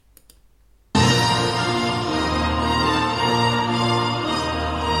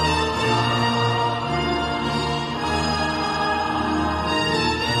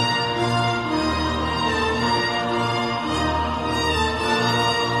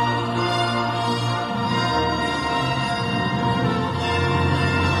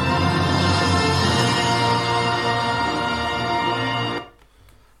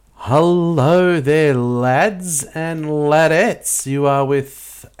Hello there, lads and ladettes. You are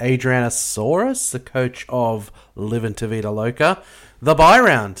with Adrianasaurus, the coach of Livin' to Vida Loca. The bye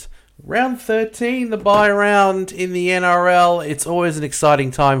round. Round 13, the bye round in the NRL. It's always an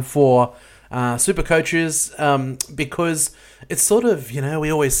exciting time for super coaches because it's sort of, we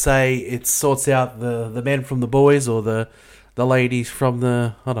always say it sorts out the men from the boys or the ladies from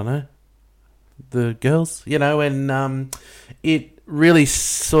the the girls, and it really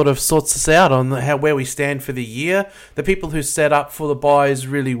sort of sorts us out on where we stand for the year. The people who set up for the buys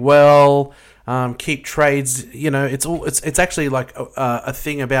really well, keep trades. It's actually like a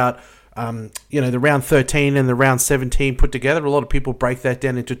thing about the round 13 and the round 17 put together. A lot of people break that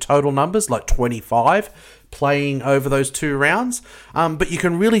down into total numbers, like 25 playing over those two rounds. But you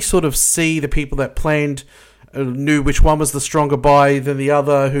can really sort of see the people that planned knew which one was the stronger buy than the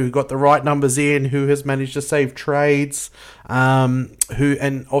other, who got the right numbers in, who has managed to save trades, and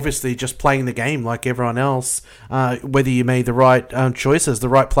obviously just playing the game like everyone else, whether you made the right choices, the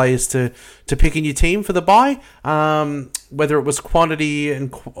right players to pick in your team for the buy, whether it was quantity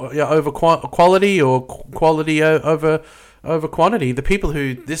and over quality or quality over quantity. The people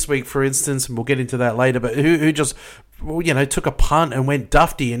who this week, for instance, and we'll get into that later, but who just took a punt and went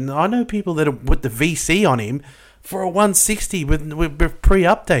Dufty, and I know people that have put the VC on him for a 160 with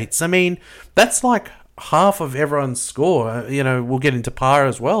pre-updates. I mean, that's like half of everyone's score. We'll get into par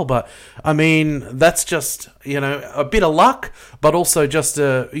as well, but I mean, that's just a bit of luck, but also just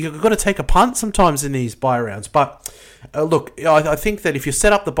you've got to take a punt sometimes in these buy rounds. But look, I think that if you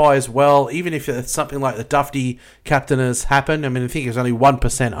set up the buy as well, even if it's something like the Dufty captain has happened, I mean, I think it's only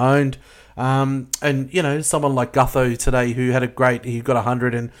 1% owned. And someone like Gutho today who had he got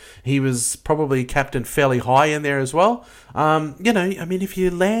 100 and he was probably captain fairly high in there as well. I mean, if you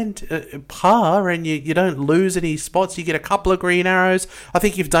land par and you don't lose any spots, you get a couple of green arrows. I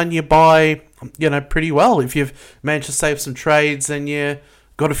think you've done your buy, pretty well. If you've managed to save some trades and you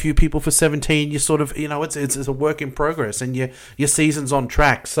got a few people for 17, you sort of, it's a work in progress and your season's on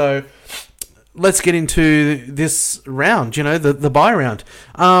track. So let's get into this round, the buy round.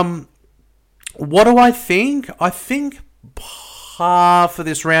 What do I think? I think par for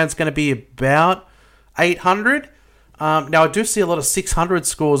this round is going to be about 800. Now, I do see a lot of 600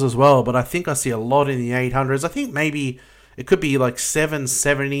 scores as well, but I think I see a lot in the 800s. I think maybe it could be like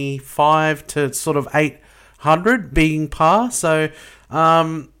 775 to sort of 800 being par. So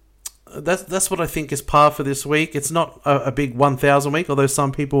that's what I think is par for this week. It's not a big 1,000 week, although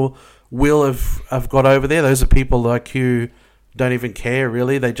some people will have got over there. Those are people like who don't even care,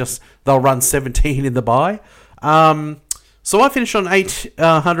 really. They'll run 17 in the buy. So I finished on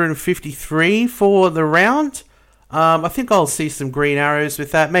 853 for the round. I think I'll see some green arrows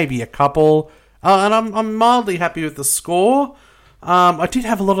with that, maybe a couple. And I'm mildly happy with the score. I did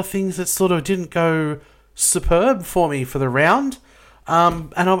have a lot of things that sort of didn't go superb for me for the round.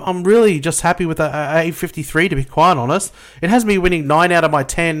 And I'm really just happy with the 853, to be quite honest. It has me winning 9 out of my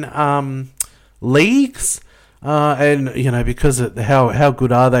 10 leagues. And because of how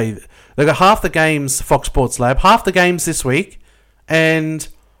good are they? They got half the games, Fox Sports Lab, half the games this week, and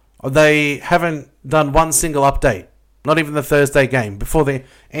they haven't done one single update. Not even the Thursday game before the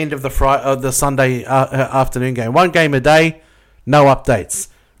end of the Sunday afternoon game. One game a day, no updates.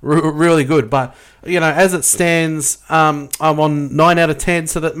 Really good, but as it stands, I'm on 9 out of 10,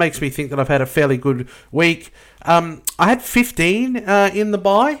 so that makes me think that I've had a fairly good week. I had 15 in the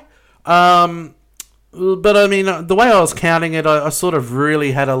buy. But I mean, the way I was counting it, I sort of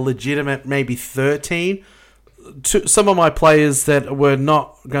really had a legitimate maybe 13. Some of my players that were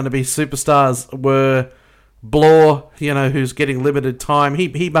not going to be superstars were Blore, who's getting limited time.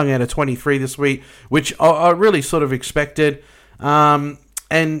 He bung out a 23 this week, which I really sort of expected. And,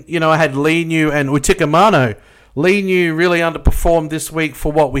 I had Linu and Utikamano. Linu really underperformed this week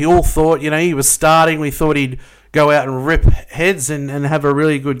for what we all thought. He was starting. We thought he'd go out and rip heads and have a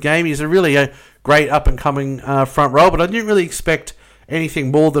really good game. He's a great up-and-coming front row, but I didn't really expect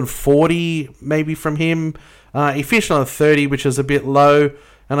anything more than 40 maybe from him. He finished on a 30, which is a bit low,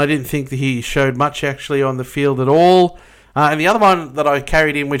 and I didn't think that he showed much actually on the field at all. And the other one that I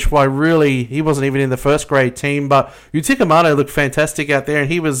carried in, which he wasn't even in the first grade team, but Utikamano looked fantastic out there,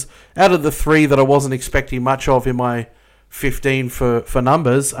 and he was out of the 3 that I wasn't expecting much of in my 15 for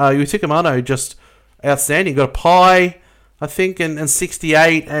numbers. Utikamano just outstanding. Got a pie, I think, and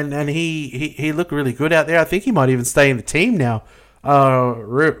 68, and he looked really good out there. I think he might even stay in the team now.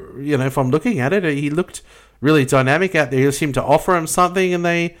 If I'm looking at it, he looked really dynamic out there. He seemed to offer him something, and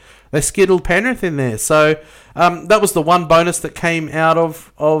they skittled Penrith in there. So that was the one bonus that came out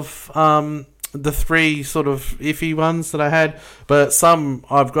of the three sort of iffy ones that I had, but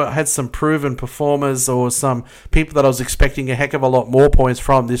had some proven performers or some people that I was expecting a heck of a lot more points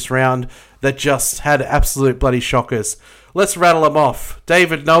from this round that just had absolute bloody shockers. Let's rattle them off.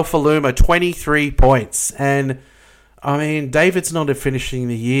 David Nofaluma, 23 points. And, I mean, David's not finishing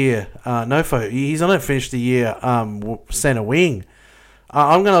the year. He's not finished the year centre wing.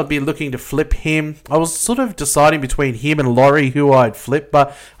 I'm going to be looking to flip him. I was sort of deciding between him and Laurie who I'd flip,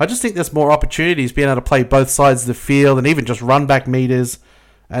 but I just think there's more opportunities being able to play both sides of the field and even just run back meters.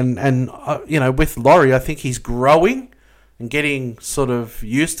 And with Laurie, I think he's growing and getting sort of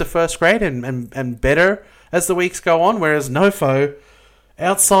used to first grade and better as the weeks go on. Whereas Nofo,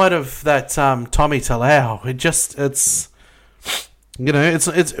 outside of that Tommy Talau, it's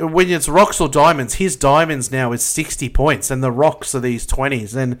when it's rocks or diamonds. His diamonds now is 60 points, and the rocks are these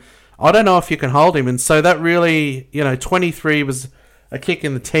 20s. And I don't know if you can hold him. And so that really, 23 was a kick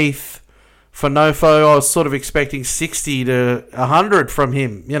in the teeth for Nofo. I was sort of expecting 60 to 100 from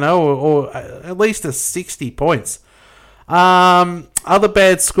him, or at least a 60 points. Other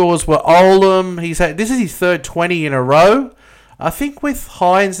bad scores were Olam. This is his third 20 in a row. I think with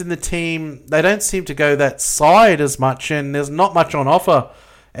Hines in the team, they don't seem to go that side as much, and there's not much on offer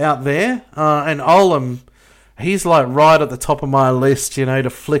out there. And Olam, he's like right at the top of my list, to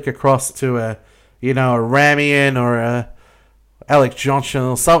flick across to a Ramian or a Alec Johnson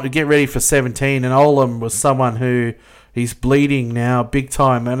or something to get ready for 17. And Olam was someone who he's bleeding now big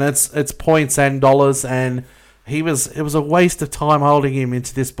time, and it's points and dollars, and it was a waste of time holding him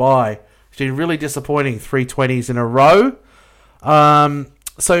into this bye. It's been really disappointing, 320s in a row. So,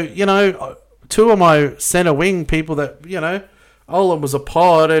 two of my centre wing people that, Olam was a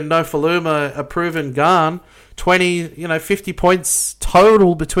pod and Nofaluma a proven gun. 20, 50 points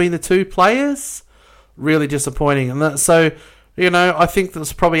total between the two players. Really disappointing. And I think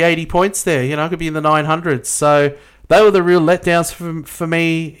there's probably 80 points there. I could be in the 900s. So they were the real letdowns for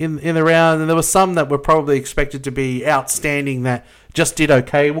me in the round. And there were some that were probably expected to be outstanding that just did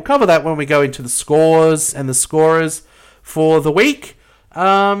okay. We'll cover that when we go into the scores and the scorers for the week.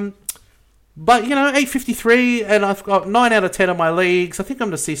 But 853, and I've got 9 out of 10 of my leagues. I think I'm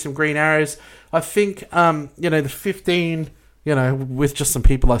going to see some green arrows. I think the 15, with just some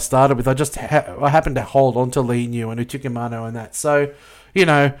people I started with, I happened to hold on to Lee New and Utukimano and that. So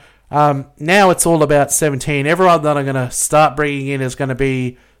now it's all about 17. Everyone that I'm going to start bringing in is going to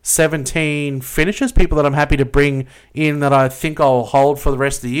be 17 finishers, people that I'm happy to bring in that I think I'll hold for the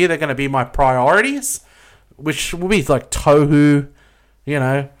rest of the year. They're going to be my priorities, which will be like Tohu,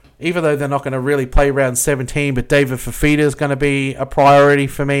 even though they're not going to really play round 17, but David Fafita is going to be a priority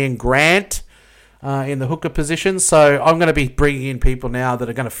for me, and Grant in the hooker position. So I'm going to be bringing in people now that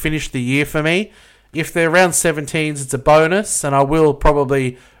are going to finish the year for me. If they're round 17s, it's a bonus, and I will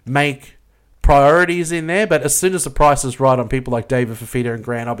probably make priorities in there, but as soon as the price is right on people like David Fafita and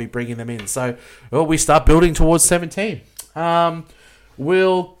Grant, I'll be bringing them in. So we start building towards 17.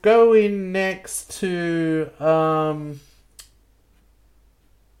 We'll go in next to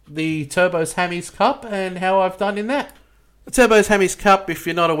the Turbo's Hammies Cup and how I've done in that. The Turbo's Hammies Cup, if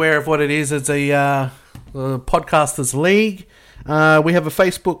you're not aware of what it is, it's a podcasters league. We have a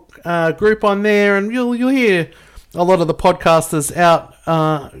Facebook group on there, and you'll hear a lot of the podcasters out,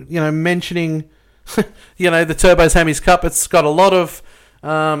 mentioning, the Turbo's Hammies Cup. It's got a lot of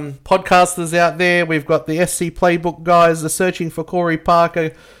podcasters out there. We've got the SC Playbook guys, the Searching for Corey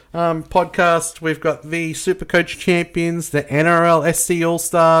Parker podcast. We've got the Supercoach Champions, the NRL SC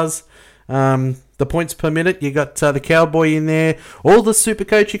All-Stars, the Points Per Minute. You got the Cowboy in there. All the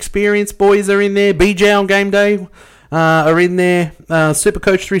Supercoach Experience boys are in there. BJ on Game Day are in there.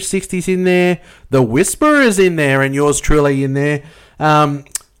 Supercoach 360's in there. The Whisperer is in there, and yours truly in there. A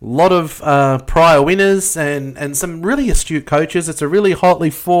lot of prior winners and some really astute coaches. It's a really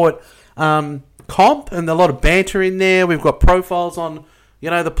hotly fought comp, and a lot of banter in there. We've got profiles on,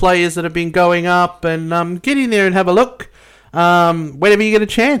 the players that have been going up, and get in there and have a look whenever you get a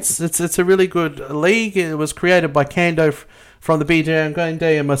chance. It's a really good league. It was created by Kando from the BJ on Game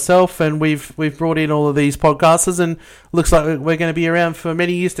Day and myself, and we've brought in all of these podcasters, and looks like we're going to be around for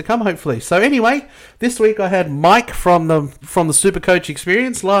many years to come, hopefully. So anyway, this week I had Mike from the Supercoach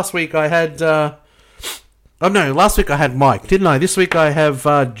Experience. Last week I had last week I had Mike, didn't I? This week I have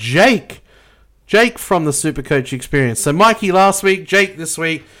Jake from the Supercoach Experience. So Mikey last week, Jake this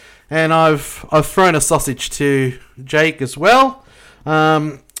week, and I've thrown a sausage to Jake as well.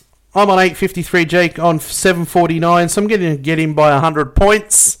 I'm on 853, Jake on 749, so I'm going to get him by 100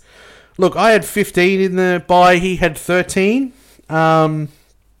 points. Look, I had 15 in the bye, he had 13.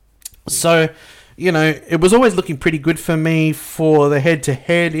 So, it was always looking pretty good for me for the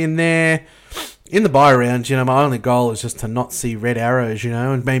head-to-head in there. in the bye round, my only goal is just to not see red arrows,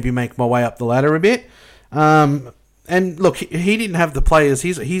 and maybe make my way up the ladder a bit. And look, he didn't have the players.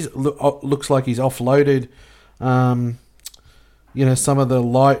 He's looks like he's offloaded. Some of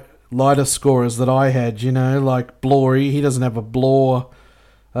the lighter scorers that I had. Like Blory. He doesn't have a Blore.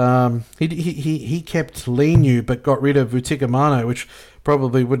 He kept Linu but got rid of Vutikamano, which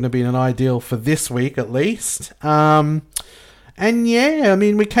probably wouldn't have been an ideal for this week at least. And yeah,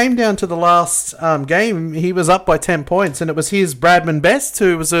 we came down to the last game. He was up by 10 points, and it was his Bradman Best,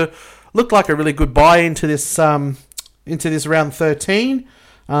 who looked like a really good buy into this round 13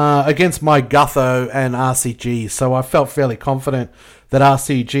 against my Gutho and RCG. So I felt fairly confident that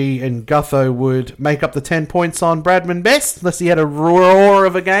RCG and Gutho would make up the 10 points on Bradman Best, unless he had a roar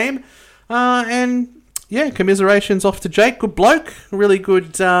of a game. And yeah, commiserations off to Jake. Good bloke. Really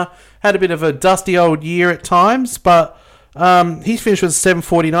good. Had a bit of a dusty old year at times, but he's finished with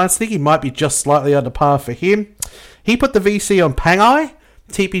 749. So I think he might be just slightly under par for him. He put the VC on Pangai,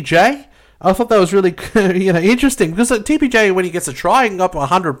 TPJ. I thought that was really interesting, because at TPJ, when he gets a try, he can go up to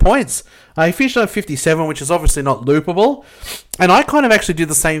 100 points. He finished on 57, which is obviously not loopable. And I kind of actually did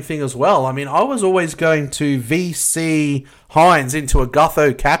the same thing as well. I was always going to VC Hines into a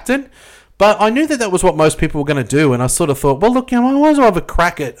Gutho captain, but I knew that was what most people were going to do. And I sort of thought, well, look, I might as well have a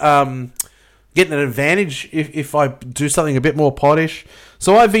crack at getting an advantage if I do something a bit more pottish.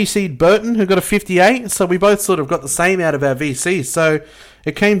 So I VC'd Burton, who got a 58. So we both sort of got the same out of our VCs. So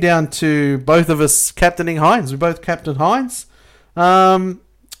it came down to both of us captaining Hines. We both captained Hines. So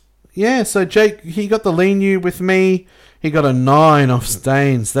Jake, he got the Linu with me. He got a 9 off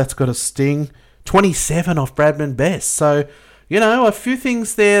Staines. That's got a sting. 27 off Bradman Best. So, a few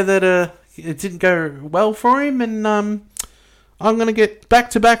things there that it didn't go well for him. And I'm going to get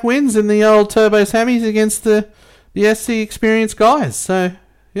back-to-back wins in the old Turbo Sammies against the SC experienced guys. So,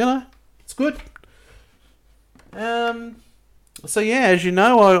 it's good. So yeah, as you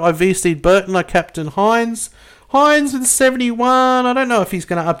know, I VC'd Burton. I captained Hines. Hines with 71. I don't know if he's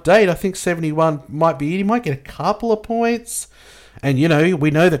going to update. I think 71 might be it. He might get a couple of points. And,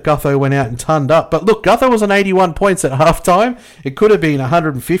 we know that Gutho went out and turned up. But look, Gutho was on 81 points at halftime. It could have been a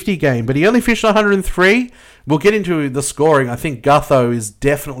 150 game, but he only finished 103. We'll get into the scoring. I think Gutho is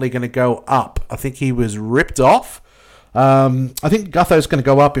definitely going to go up. I think he was ripped off. I think Gutho's going to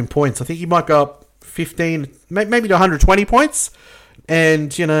go up in points. I think he might go up 15, maybe to 120 points.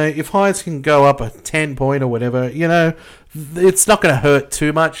 And, if Hines can go up a 10 point or whatever, it's not going to hurt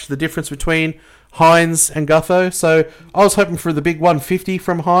too much, the difference between Hines and Gutho. So I was hoping for the big 150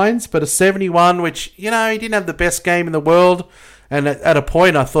 from Hines, but a 71, which, he didn't have the best game in the world. And at a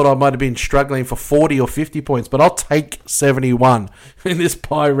point, I thought I might have been struggling for 40 or 50 points, but I'll take 71 in this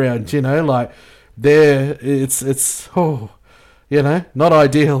pie round, not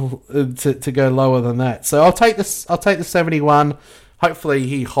ideal to go lower than that. So I'll take the 71. Hopefully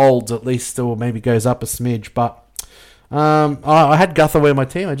he holds at least, or maybe goes up a smidge. But I had Gutho in my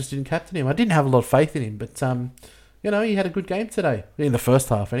team. I just didn't captain him. I didn't have a lot of faith in him. But, he had a good game today. In the first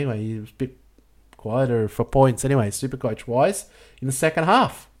half, anyway. He was a bit quieter for points anyway, Supercoach-wise, in the second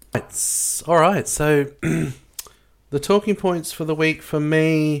half. All right, so the talking points for the week for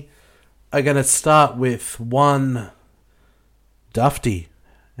me are going to start with one Dufty.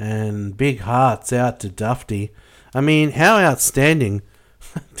 And big hearts out to Dufty. How outstanding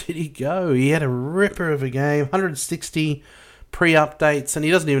did he go? He had a ripper of a game, 160 pre-updates, and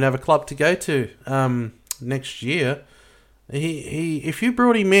he doesn't even have a club to go to next year. He if you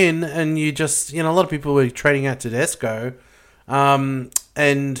brought him in and you just, a lot of people were trading out Tedesco, and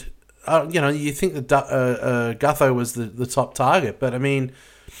you think that Gutho was the top target, but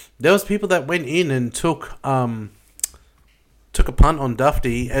there was people that went in and took a punt on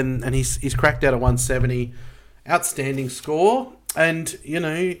Dufty, and he's cracked out a 170. Outstanding score, and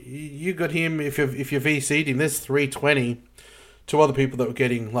you got him if you VC'd him. There's 320 to other people that were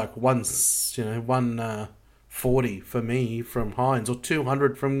getting like 140 for me from Hines, or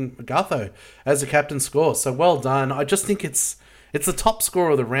 200 from Gutho as a captain score. So well done. I just think it's the top score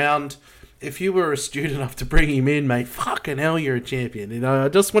of the round. If you were astute enough to bring him in, mate, fucking hell, you're a champion. I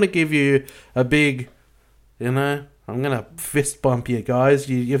just want to give you a big, I'm gonna fist bump you guys.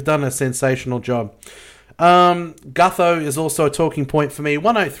 You've done a sensational job. Gutho is also a talking point for me.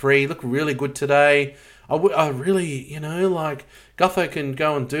 103, looked really good today. I really, Gutho can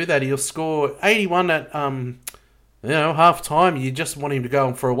go and do that. He'll score 81 at, half time. You just want him to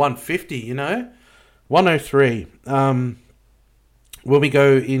go for a 150, 103. When we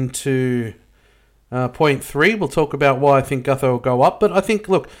go into point 3, we'll talk about why I think Gutho will go up. But I think,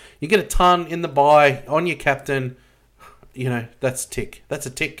 look, you get a ton in the buy on your captain. That's a tick. That's a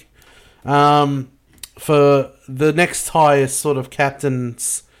tick. For the next highest sort of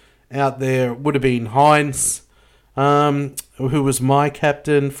captains out there would have been Hines, who was my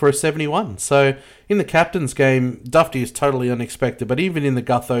captain for a 71. So in the captain's game, Dufty is totally unexpected. But even in the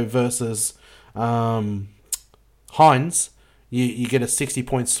Gutho versus Hines, you get a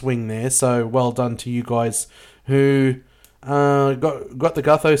 60-point swing there. So well done to you guys who got the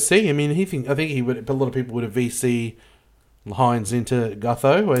Gutho C. I mean, I think a lot of people would have VC Hines into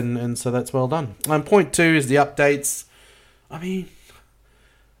Gutho, and so that's well done. Point 2 is the updates. I mean,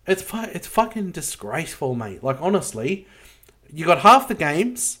 it's fucking disgraceful, mate. Like, honestly, you got half the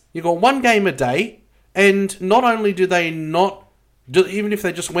games, you got one game a day, and not only do they not, even if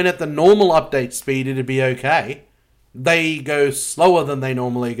they just went at the normal update speed, it'd be okay. They go slower than they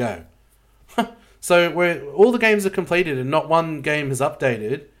normally go. So where all the games are completed and not one game has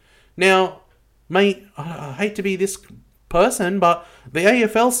updated. Now, mate, I hate to be this person, but the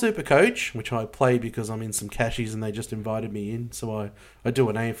AFL Supercoach, which I play because I'm in some cashies and they just invited me in, so I do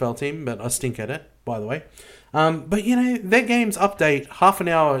an AFL team, but I stink at it, by the way. But their games update half an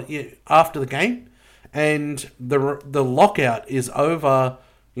hour after the game, and the lockout is over,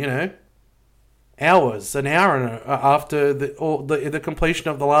 hours, an hour after the completion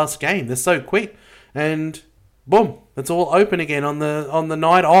of the last game. They're so quick, and boom, it's all open again on the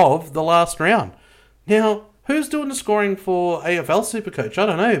night of the last round. Now, who's doing the scoring for AFL Supercoach? I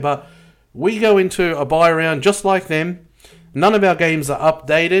don't know, but we go into a bye round just like them. None of our games are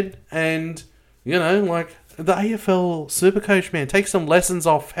updated, and like the AFL Supercoach, man, take some lessons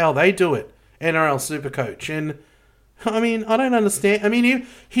off how they do it. NRL Supercoach, and I mean, I don't understand. I mean,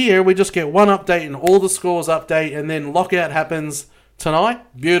 here we just get one update and all the scores update, and then lockout happens tonight.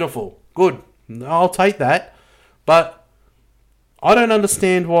 Beautiful, good. I'll take that, but I don't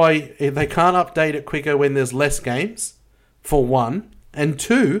understand why they can't update it quicker when there's less games, for one. And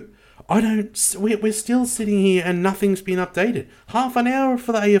two, we're still sitting here and nothing's been updated. Half an hour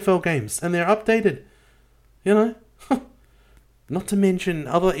for the AFL games and they're updated. Not to mention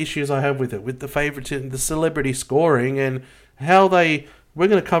other issues I have with it, with the favoritism, the celebrity scoring, and how we're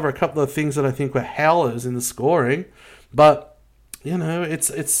going to cover a couple of things that I think were howlers in the scoring, but,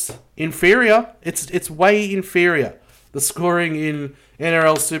 it's inferior. It's way inferior, the scoring in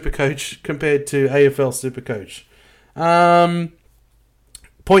NRL Supercoach compared to AFL Supercoach.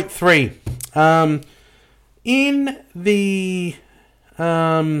 Point 3. In the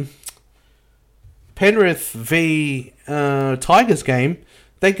Penrith v Tigers game,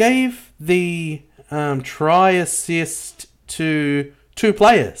 they gave the try assist to 2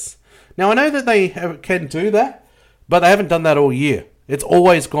 players. Now, I know that they can do that, but they haven't done that all year. It's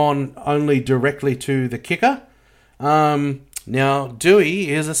always gone only directly to the kicker. Now,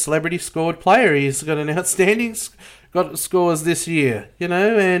 Dewey is a celebrity scored player. He's got an outstanding scores this year,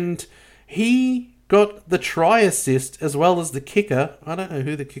 and he got the try assist as well as the kicker. I don't know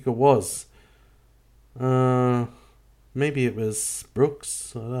who the kicker was. Maybe it was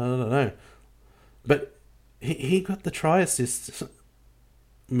Brooks. I don't know. But he got the try assist.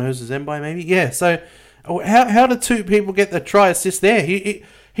 Moses Mbai, maybe? Yeah, so how did 2 people get the try assist there? He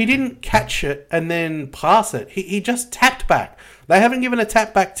didn't catch it and then pass it. He just tapped back. They haven't given a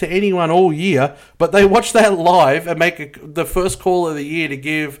tap back to anyone all year, but they watched that live and make the first call of the year to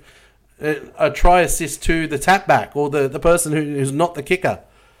give a try assist to the tap back or the person who's not the kicker.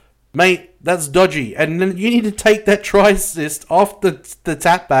 Mate, that's dodgy. And then you need to take that try assist off the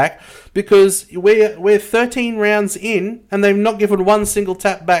tap back, because we're 13 rounds in and they've not given one single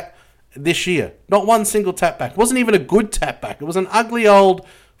tap back this year. Not one single tap back. It wasn't even a good tap back. It was an ugly old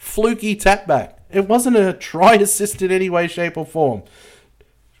fluky tap back. It wasn't a try assist in any way, shape or form.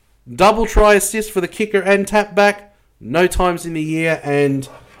 Double try assist for the kicker and tap back, no times in the year, and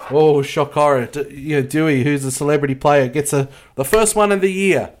shock horror. Dewey, who's a celebrity player, gets the first one of the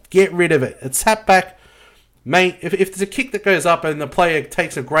year. Get rid of it. A tap back, mate. If there's a kick that goes up and the player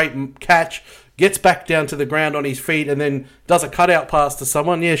takes a great catch, gets back down to the ground on his feet, and then does a cutout pass to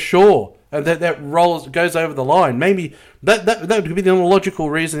someone, yeah, sure. And that goes over the line. Maybe that would be the logical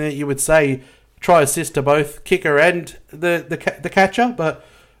reason that you would say try assist to both kicker and the catcher. But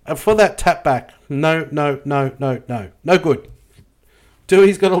for that tap back, no good.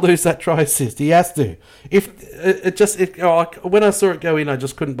 Dewey's got to lose that try assist. He has to. When I saw it go in, I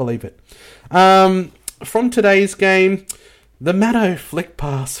just couldn't believe it. From today's game, the Maddo flick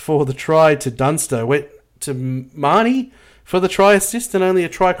pass for the try to Dunster went to Marnie for the try assist, and only a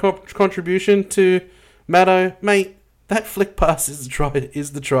try contribution to Maddo. Mate, that flick pass is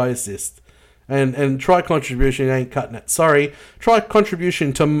the try assist. And try contribution ain't cutting it. Sorry. Try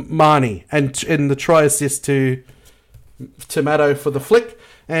contribution to Marnie and the try assist to Maddo for the flick.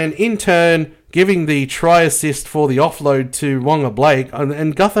 and in turn giving the try assist for the offload to Wonga Blake,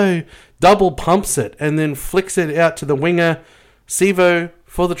 and Gutho double pumps it and then flicks it out to the winger, Sivo,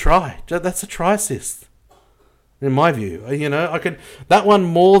 for the try. That's a try assist, in my view. I could that one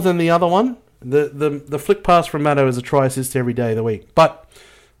more than the other one. The flick pass from Maddo is a try assist every day of the week. But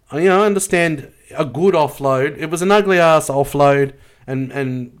I understand a good offload. It was an ugly ass offload,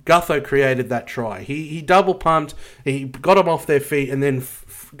 and Gutho created that try. He double pumped, he got them off their feet, and then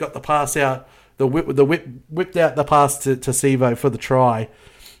got the pass out. Whipped out the pass to Sivo for the try.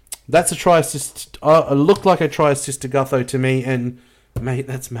 That's a try assist. It looked like a try assist to Gutho to me, and mate,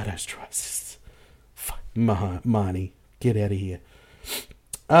 that's Maddo's try assist. Fuck, Marnie, get out of here.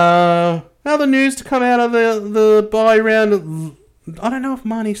 Other news to come out of the bye round. I don't know if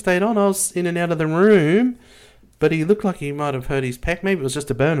Marnie stayed on. I was in and out of the room, but he looked like he might have hurt his pec. Maybe it was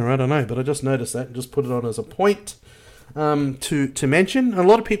just a burner. I don't know, but I just noticed that and just put it on as a point to mention. A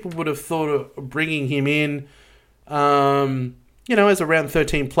lot of people would have thought of bringing him in, as a round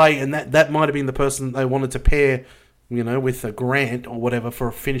 13 play, and that might have been the person they wanted to pair, with a Grant or whatever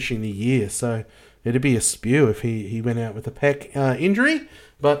for finishing the year. So it'd be a spew if he went out with a pec injury.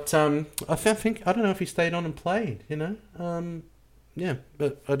 But I don't know if he stayed on and played. But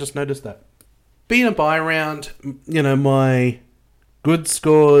I just noticed that. Being a bye round, my good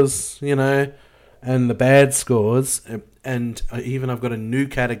scores, and the bad scores, and even I've got a new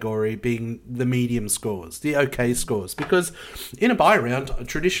category being the medium scores, the okay scores, because in a bye round,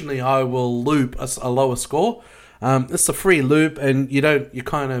 traditionally I will loop a lower score. It's a free loop, and you don't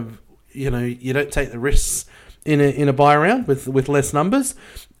take the risks in a bye round with less numbers.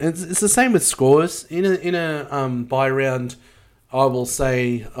 It's the same with scores. In a bye round, I will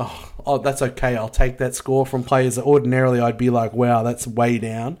say, oh, that's okay, I'll take that score from players that ordinarily I'd be like, wow, that's way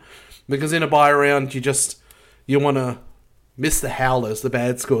down. Because in a bye round, you want to miss the howlers, the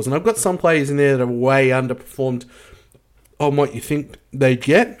bad scores. And I've got some players in there that are way underperformed on what you think they'd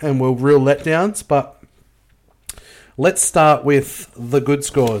get and were real letdowns. But let's start with the good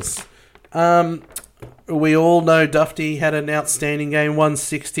scores. We all know Dufty had an outstanding game,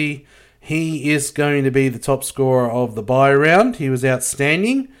 160. He is going to be the top scorer of the bye round. He was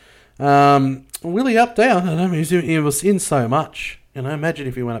outstanding. Really up down. I don't know. He was in so much. Imagine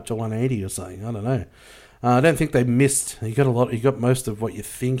if he went up to 180 or something. I don't know. I don't think they missed. He got most of what you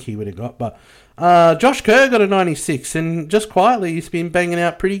think he would have got. But Josh Kerr got a 96, and just quietly he's been banging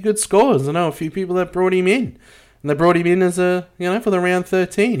out pretty good scores. I know a few people that brought him in, and they brought him in as for the round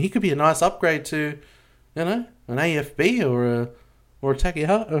 13. He could be a nice upgrade to, an AFB or a Taki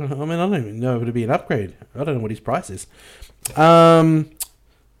Hart. I mean, I don't even know if it'd be an upgrade. I don't know what his price is.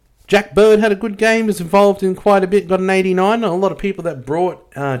 Jack Bird had a good game, was involved in quite a bit, got an 89. A lot of people that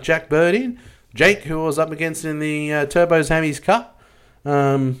brought Jack Bird in. Jake, who I was up against in the Turbos Hammies Cup,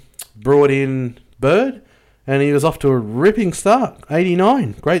 brought in Bird, and he was off to a ripping start,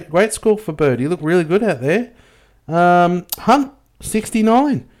 89. Great score for Bird. He looked really good out there. Hunt,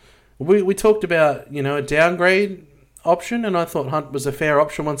 69. We talked about, a downgrade option, and I thought Hunt was a fair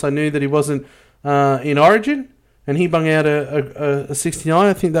option once I knew that he wasn't in Origin. And he bung out a 69.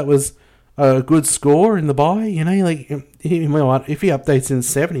 I think that was a good score in the bye. If he updates in the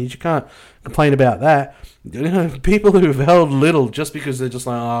 70s, you can't complain about that. People who've held little just because they're just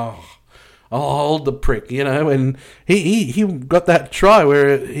like, I'll hold the prick, And he got that try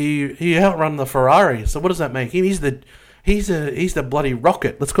where he outrun the Ferrari. So what does that make him? He's the bloody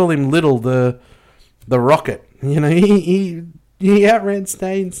rocket. Let's call him Little the rocket. He outran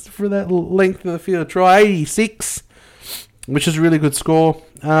Staines for that length of the field. Try 86, which is a really good score.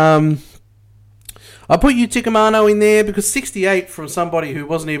 I put Uticamano in there because 68 from somebody who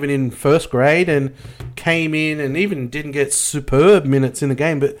wasn't even in first grade and came in and even didn't get superb minutes in the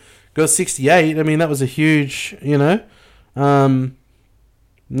game, but got 68. I mean, that was a huge, it was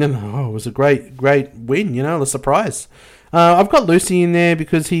a great win, a surprise. I've got Lucy in there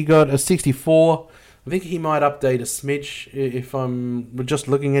because he got a 64. I think he might update a smidge if I'm just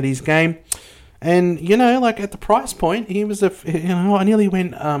looking at his game. And, at the price point, he was I nearly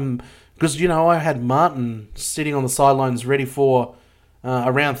went, because, I had Martin sitting on the sidelines ready for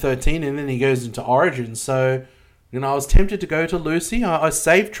around 13, and then he goes into Origin. So, I was tempted to go to Lucy. I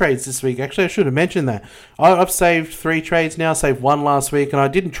saved trades this week. Actually, I should have mentioned that. I've saved 3 trades now, saved 1 last week, and I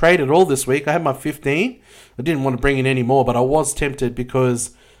didn't trade at all this week. I had my 15. I didn't want to bring in any more, but I was tempted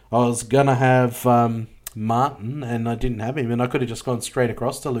because I was going to have Martin, and I didn't have him, and I could have just gone straight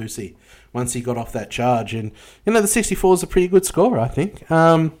across to Lucy once he got off that charge. And, the 64 is a pretty good score, I think.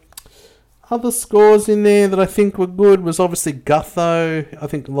 Other scores in there that I think were good was obviously Gutho. I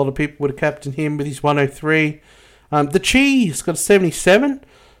think a lot of people would have captained him with his 103. The Cheese got a 77.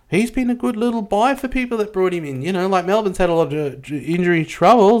 he's been a good little buy for people that brought him in. Like Melbourne's had a lot of injury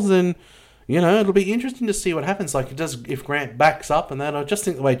troubles, and it'll be interesting to see what happens. Like it does if Grant backs up and that. I just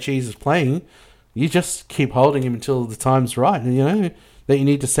think the way Cheese is playing, you just keep holding him until the time's right, and that you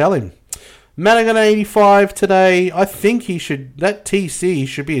need to sell him. Madigan 85 today. I think that TC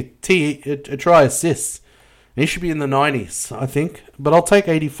should be a try assist. He should be in the 90s, I think. But I'll take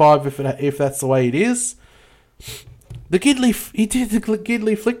 85 if that's the way it is. He did the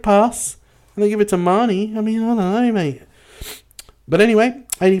Gidley flick pass, and they give it to Marnie. I don't know, mate. But anyway,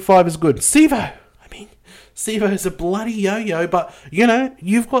 85 is good. Sivo. Sivo is a bloody yo-yo, but,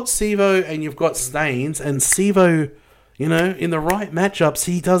 you've got Sivo and you've got Staines, and Sivo, in the right matchups,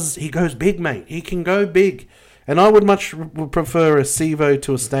 he goes big, mate. He can go big. And I would much prefer a Sivo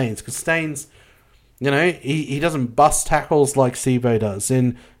to a Staines, because Staines, he doesn't bust tackles like Sivo does,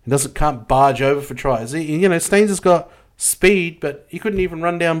 and can't barge over for tries. Staines has got speed, but he couldn't even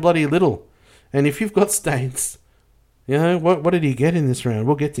run down bloody little. And if you've got Staines, what did he get in this round?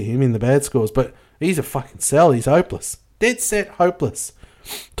 We'll get to him in the bad scores, but he's a fucking sell. He's hopeless. Dead set hopeless.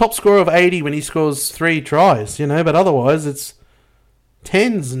 Top score of 80 when he scores 3 tries, but otherwise it's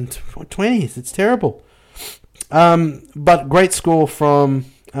 10s and 20s. It's terrible. But great score from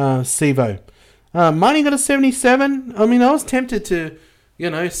Sivo. Marnie got a 77. I was tempted to,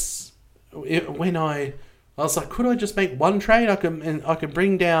 when I was like, could I just make one trade? I could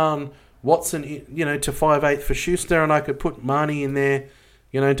bring down Watson, to 5/8 for Schuster, and I could put Marnie in there,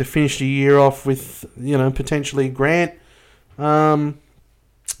 to finish the year off with, potentially Grant.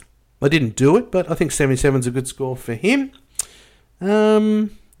 I didn't do it, but I think 77 is a good score for him. The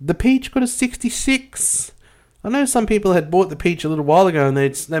Peach got a 66. I know some people had bought the Peach a little while ago, and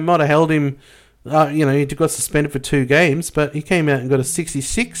they might have held him. He got suspended for 2 games, but he came out and got a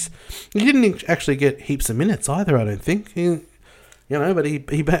 66. He didn't actually get heaps of minutes either, I don't think. But he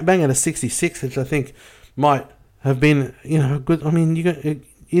banged out a 66, which I think might have been, good. You got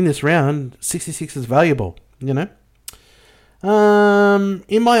in this round, 66 is valuable,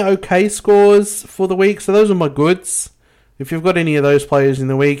 In my okay scores for the week, so those are my goods. If you've got any of those players in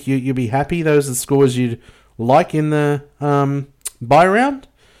the week, you'll be happy. Those are the scores you'd like in the buy round.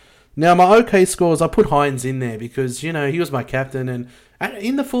 Now, my okay scores, I put Hines in there because, he was my captain. And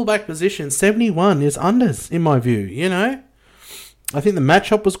in the fullback position, 71 is unders, in my view, I think the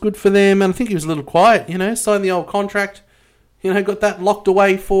matchup was good for them. And I think he was a little quiet, signed the old contract, got that locked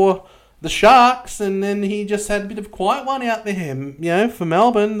away for the Sharks. And then he just had a bit of a quiet one out there, for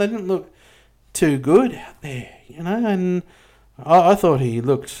Melbourne. They didn't look too good out there, And I thought he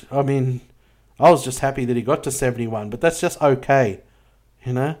looked, I was just happy that he got to 71. But that's just okay,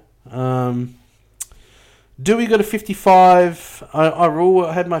 Dewey got a 55.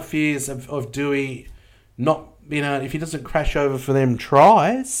 I had my fears of Dewey not being able, if he doesn't crash over for them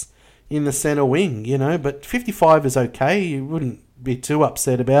tries in the centre wing, but 55 is okay. You wouldn't be too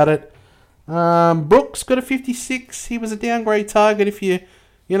upset about it. Brooks got a 56. He was a downgrade target if you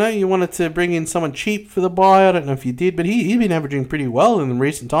wanted to bring in someone cheap for the buy. I don't know if you did, but he's been averaging pretty well in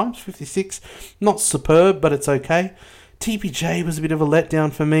recent times. 56, not superb, but it's okay. TPJ was a bit of a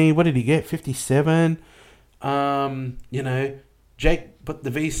letdown for me. What did he get? 57. Jake put the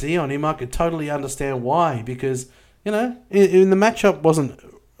VC on him. I could totally understand why, because, in the matchup wasn't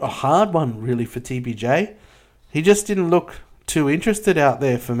a hard one really for TPJ. He just didn't look too interested out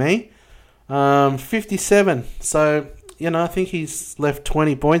there for me. 57. So, I think he's left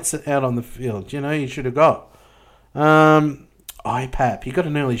 20 points out on the field. He should have got. IPAP, he got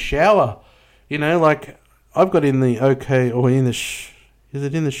an early shower. I've got in the okay, or in the is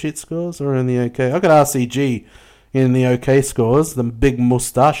it in the shit scores or in the okay? I've got RCG in the okay scores, the big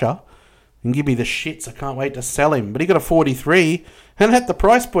mustacha, and give me the shits. I can't wait to sell him. But he got a 43, and at the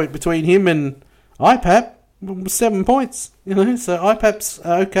price point between him and IPAP, 7 points. So IPAP's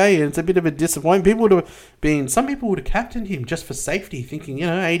okay, and it's a bit of a disappointment. Some people would have captained him just for safety, thinking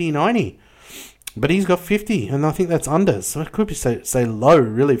 80, 90. But he's got 50, and I think that's under. So it could be say low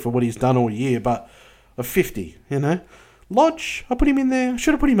really for what he's done all year, but a 50, Lodge, I put him in there. I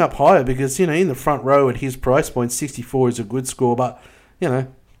should have put him up higher because, in the front row at his price point, 64 is a good score. But,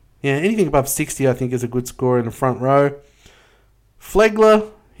 anything above 60 I think is a good score in the front row. Flegler,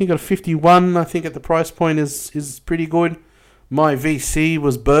 he got a 51. I think at the price point is pretty good. My VC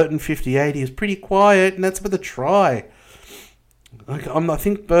was Burton, 58. He was pretty quiet, and that's with a try. I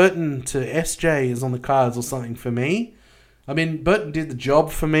think Burton to SJ is on the cards or something for me. Burton did the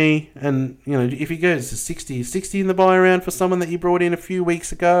job for me, and, if he goes to 60 in the buy round for someone that you brought in a few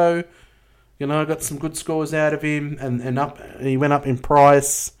weeks ago, I got some good scores out of him, and he went up in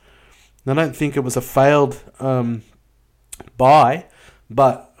price. I don't think it was a failed buy,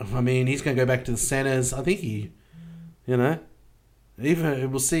 But, I mean, he's going to go back to the centres. I think he,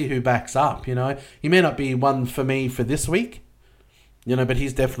 even we'll see who backs up, He may not be one for me for this week, but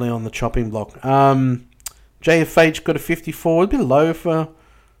he's definitely on the chopping block. JFH got a 54, a bit low for,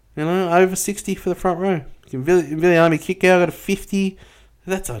 over 60 for the front row. Viliami Kickout got a 50.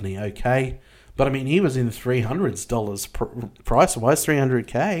 That's only okay. But, I mean, he was in the $300 price-wise,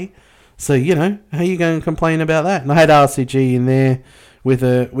 300K. So, how are you going to complain about that? And I had RCG in there with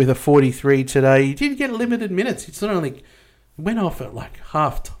a 43 today. He did get limited minutes. It's not only went off at like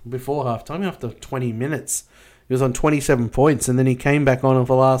before half-time, after 20 minutes. He was on 27 points, and then he came back on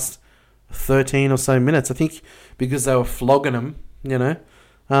for the last 13 or so minutes. I think because they were flogging him,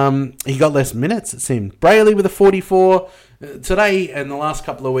 he got less minutes, it seemed. Brayley with a 44 today and the last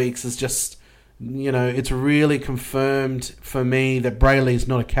couple of weeks is just, it's really confirmed for me that Brayley's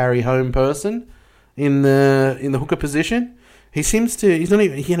not a carry home person in the hooker position. He seems to, he's not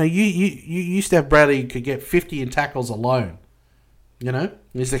even, you used to have Brayley could get 50 in tackles alone.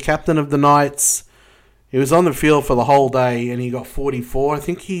 He's the captain of the Knights. He was on the field for the whole day and he got 44. I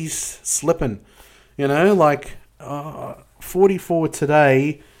think he's slipping, 44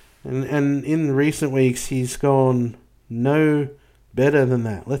 today, and in recent weeks he's gone no better than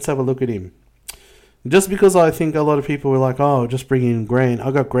that. Let's have a look at him. Just because I think a lot of people were like, oh, just bring in Grant.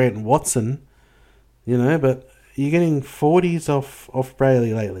 I got Grant and Watson, but you're getting 40s off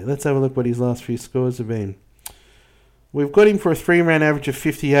Brayley lately. Let's have a look what his last few scores have been. We've got him for a 3-round average of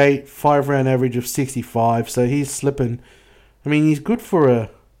 58, 5-round average of 65, so he's slipping. I mean, he's good for a,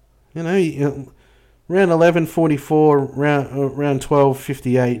 round 11, 44, round 12,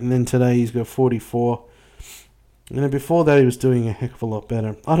 58, and then today he's got 44. Before that he was doing a heck of a lot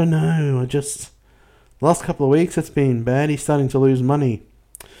better. I don't know, last couple of weeks it's been bad. He's starting to lose money.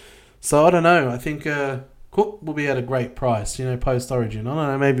 So I don't know, I think Cook will be at a great price, post-Origin. I don't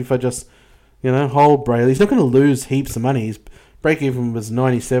know, maybe if I just, hold Brayley. He's not going to lose heaps of money. His break-even was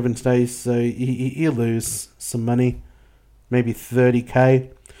 97 today, so he'll lose some money, maybe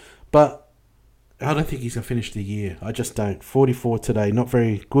 30k. But I don't think he's going to finish the year. I just don't. 44 today, not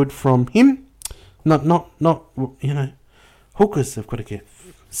very good from him. Not, hookers have got to get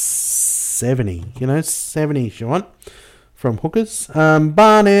 70, 70 if you want, from hookers.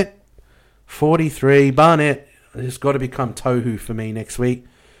 Barnett, 43. Barnett has got to become Tohu for me next week.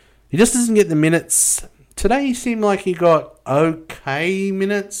 He just doesn't get the minutes. Today he seemed like he got okay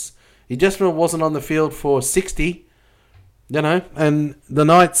minutes. He just wasn't on the field for 60, and the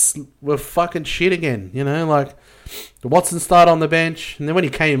Knights were fucking shit again, Watson started on the bench, and then when he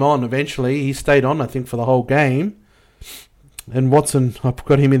came on eventually, he stayed on, I think, for the whole game. And Watson, I've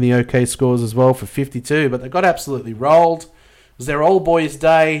got him in the OK scores as well for 52, but they got absolutely rolled. It was their old boys'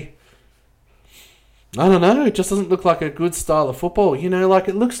 day. I don't know, it just doesn't look like a good style of football.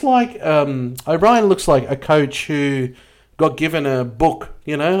 It looks like O'Brien looks like a coach who got given a book,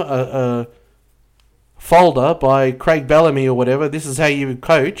 a folder by Craig Bellamy or whatever. This is how you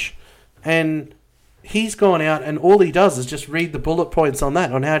coach. And he's gone out and all he does is just read the bullet points on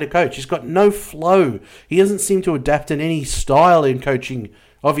that, on how to coach. He's got no flow. He doesn't seem to adapt in any style in coaching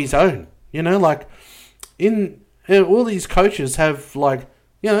of his own. All these coaches have,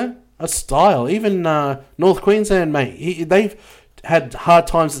 a style. Even North Queensland, mate, they've had hard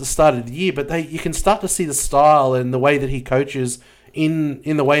times at the start of the year, but you can start to see the style and the way that he coaches in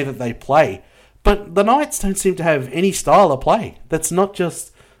the way that they play. But the Knights don't seem to have any style of play. That's not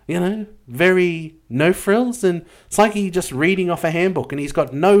just, very no frills, and it's like he's just reading off a handbook and he's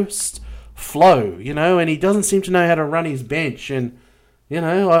got no flow, and he doesn't seem to know how to run his bench. And,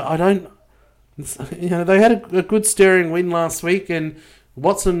 I don't, they had a good stirring win last week, and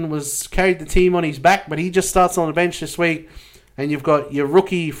Watson carried the team on his back, but he just starts on the bench this week. And you've got your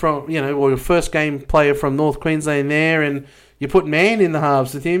rookie from, or your first game player from North Queensland there, and you put Mann in the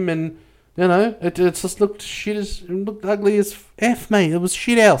halves with him, and it just looked it looked ugly as F, mate. It was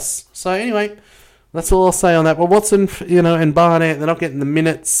shit else. So anyway, that's all I'll say on that. But Watson, and Barnett, they're not getting the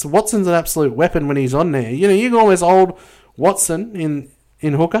minutes. Watson's an absolute weapon when he's on there. You can always hold Watson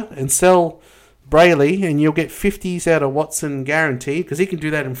in hooker and sell Brayley, and you'll get 50s out of Watson guaranteed, because he can do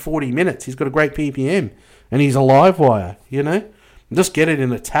that in 40 minutes. He's got a great PPM, and he's a live wire, Just get it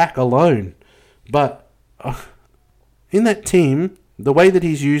in attack alone. But in that team, the way that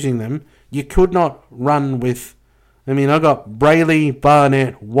he's using them, you could not run with... I got Brayley,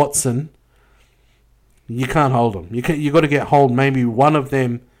 Barnett, Watson. You can't hold them. You got to hold maybe one of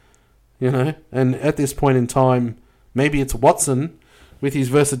them, and at this point in time, maybe it's Watson with his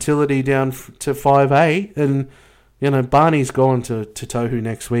versatility down to 5A, and Barney's gone to Tohu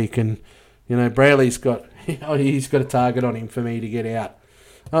next week, and Brayley's got he's got a target on him for me to get out.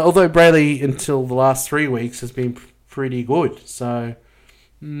 Although Brayley, until the last 3 weeks, has been pretty good. So,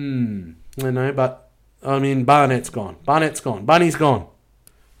 I know, but, I mean, Barnett's gone. Bunny's gone.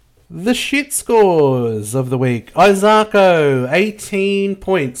 The shit scores of the week. Isako, 18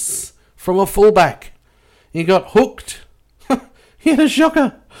 points from a fullback. He got hooked. He had a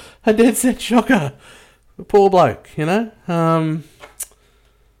shocker. A dead set shocker. Poor bloke, you know. I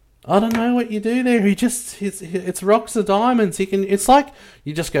don't know what you do there. It's rocks or diamonds. It's like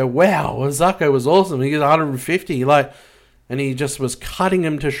you just go, wow, Isako was awesome. He got 150, and he just was cutting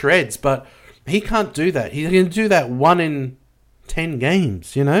him to shreds. But he can't do that. He can do that 1 in 10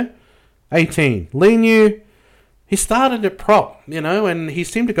 games, you know. 18. Linu, he started at prop, you know, and he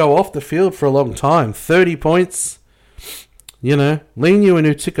seemed to go off the field for a long time. 30 points, you know. Linu and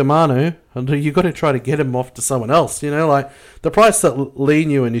Utikamano, you've got to try to get him off to someone else, you know. Like, the price that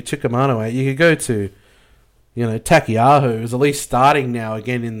Linu and Utikamano at, you could go to, you know, Takiaho, who's at least starting now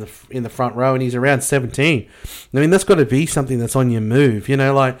again in the front row, and he's around 17. I mean, that's got to be something that's on your move, you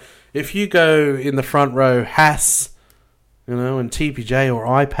know. Like, if you go in the front row, Haas, you know, and TPJ or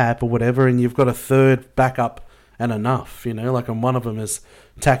IPAP or whatever, and you've got a third backup and enough, you know, like, and one of them is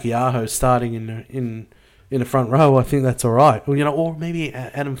Takiaho starting in the front row, I think that's all right. Well, you know, or maybe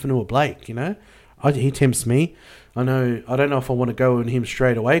Adam Fanua-Blake, you know. He tempts me. I don't know if I want to go on him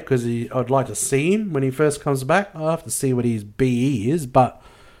straight away because I'd like to see him when he first comes back. I'll have to see what his BE is, but,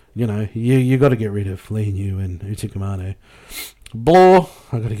 you know, you got to get rid of Linu and Utikamano. Blore,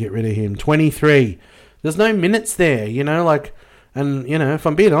 I got to get rid of him. 23. There's no minutes there, you know, like, and, you know, if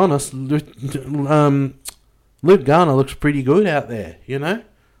I'm being honest, Luke Garner looks pretty good out there, you know.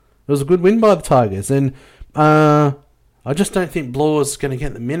 It was a good win by the Tigers, and I just don't think Blore's going to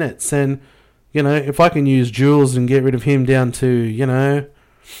get the minutes, and, you know, if I can use Jules and get rid of him down to, you know,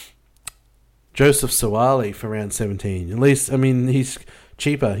 Joseph Sawali for round 17, at least, I mean, he's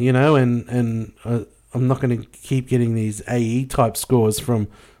cheaper, you know, and I'm not going to keep getting these AE type scores from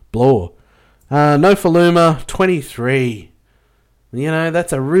Blore. No Faluma, 23. You know,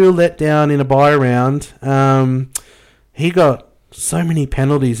 that's a real letdown in a bye round. He got so many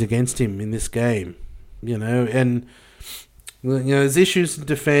penalties against him in this game, you know, and, you know, there's issues in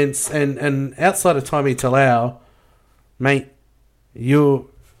defence, and outside of Tommy Talau, mate, you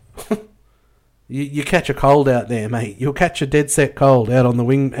catch a cold out there, mate. You'll catch a dead set cold out on the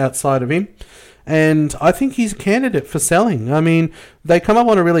wing outside of him. And I think he's a candidate for selling. I mean, they come up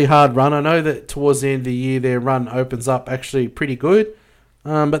on a really hard run. I know that towards the end of the year, their run opens up actually pretty good.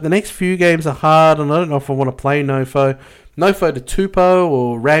 But the next few games are hard, and I don't know if I want to play Nofo. Nofo to Tupou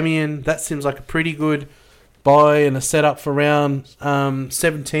or Ramian, that seems like a pretty good buy and a setup for round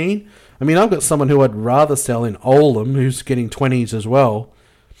 17. I mean, I've got someone who I'd rather sell in Oldham, who's getting 20s as well.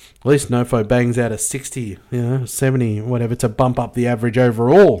 At least Nofo bangs out a 60, you know, 70, whatever, to bump up the average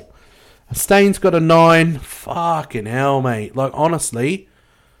overall. Staines got a 9. Fucking hell, mate. Like, honestly,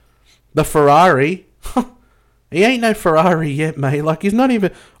 the Ferrari, he ain't no Ferrari yet, mate. Like, he's not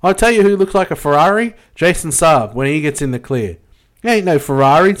even... I'll tell you who looks like a Ferrari. Jason Saab, when he gets in the clear. He ain't no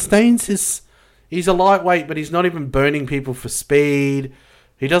Ferrari. Staines is... He's a lightweight, but he's not even burning people for speed.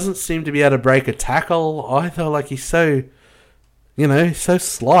 He doesn't seem to be able to break a tackle either. Like, he's so... You know, so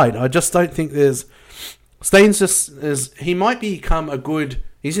slight. I just don't think there's... Staines just is... He might become a good...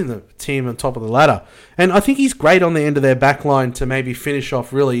 He's in the team on top of the ladder. And I think he's great on the end of their back line to maybe finish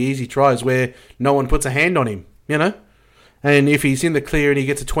off really easy tries where no one puts a hand on him, you know? And if he's in the clear and he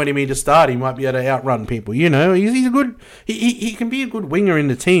gets a 20-metre start, he might be able to outrun people, you know? He's a good... He can be a good winger in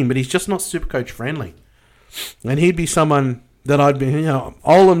the team, but he's just not Supercoach friendly. And he'd be someone that I'd be... You know,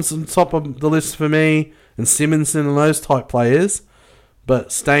 Olam's on top of the list for me, and Simonson and those type players.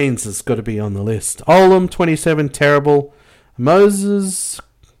 But Staines has got to be on the list. Olam, 27, terrible. Moses...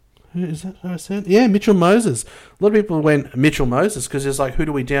 Is that what I said? Yeah, Mitchell Moses. A lot of people went Mitchell Moses because it's like, who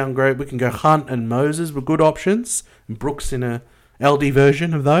do we downgrade? We can go Hunt and Moses were good options. And Brooks in a LD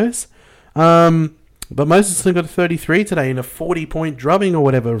version of those. But Moses only got a 33 today in a 40-point drubbing or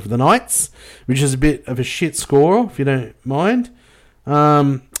whatever of the Knights, which is a bit of a shit score, if you don't mind.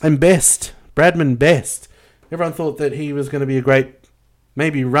 And Best, Bradman Best. Everyone thought that he was going to be a great,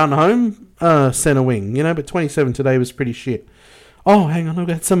 maybe run home centre wing, you know, but 27 today was pretty shit. Oh, hang on, I've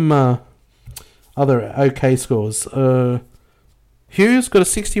got some other okay scores. Hughes got a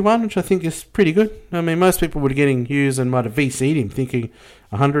 61, which I think is pretty good. I mean, most people were getting Hughes and might have VC'd him thinking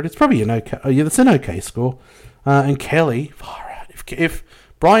 100. It's probably an okay... yeah, that's an okay score. And Kelly, far out. If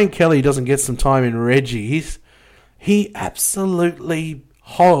Brian Kelly doesn't get some time in Reggie, he absolutely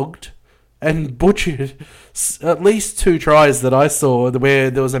hogged and butchered at least 2 tries that I saw where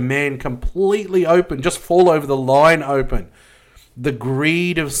there was a man completely open, just fall over the line open. the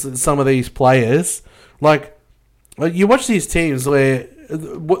greed of some of these players. Like, you watch these teams where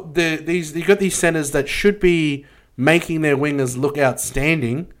you got these centers that should be making their wingers look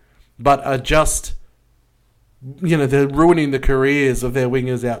outstanding, but are just, they're ruining the careers of their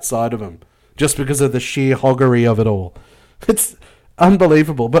wingers outside of them just because of the sheer hoggery of it all. It's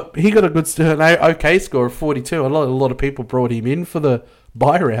unbelievable. But he got an okay score of 42. A lot of people brought him in for the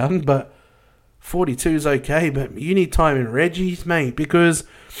bye round, but 42 is okay. But you need time in Reggie's, mate, because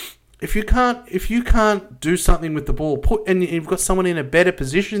if you can't do something with the ball, and you've got someone in a better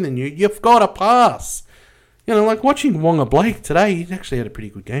position than you, you've got to pass. Like watching Wonga Blake today, he actually had a pretty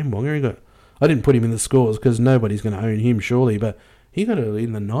good game, Wonga. I didn't put him in the scores because nobody's going to own him, surely, but he got it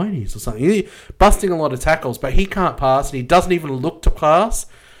in the 90s or something. He's busting a lot of tackles, but he can't pass, and he doesn't even look to pass.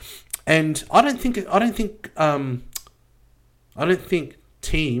 And I don't think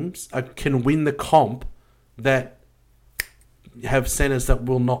teams can win the comp that have centers that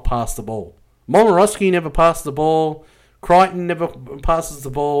will not pass the ball. Momorowski never passed the ball. Crichton never passes the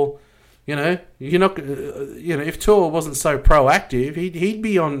ball. You're not. If Tua wasn't so proactive, he'd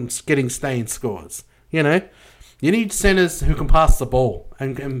be on getting staying scores. You need centers who can pass the ball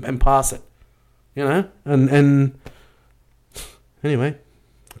and pass it. And anyway,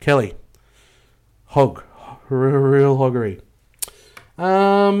 Kelly, real hoggery.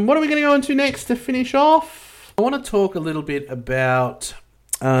 What are we going to go into next to finish off? I want to talk a little bit about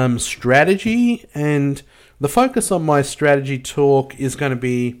strategy, and the focus on my strategy talk is going to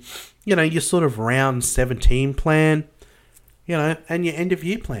be, your sort of round 17 plan, and your end of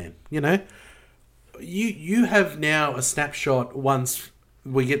year plan. You have now a snapshot once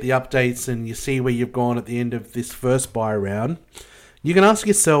we get the updates and you see where you've gone at the end of this first bye round. You can ask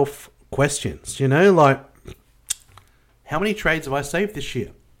yourself questions, like, how many trades have I saved this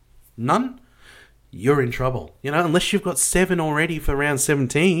year? None? You're in trouble. Unless you've got 7 already for round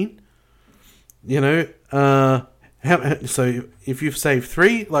 17, so if you've saved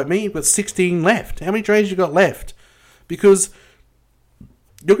 3, like me, you've got 16 left. How many trades you got left? Because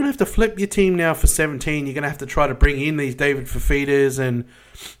you're going to have to flip your team now for 17. You're going to have to try to bring in these David Fafitas and,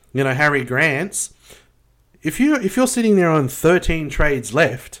 Harry Grants. If you're sitting there on 13 trades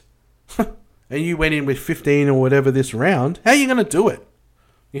left, and you went in with 15 or whatever this round, how are you going to do it?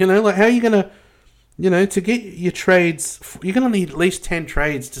 How are you going to, to get your trades, you're going to need at least 10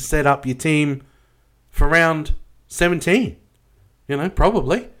 trades to set up your team for round 17,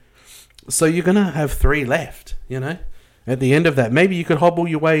 probably. So you're going to have 3 left, at the end of that. Maybe you could hobble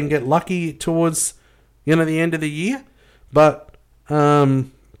your way and get lucky towards, the end of the year. But, for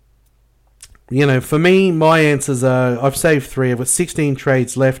me, my answers are, I've saved 3. I've got 16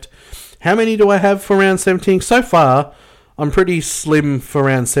 trades left. How many do I have for round 17? So far, I'm pretty slim for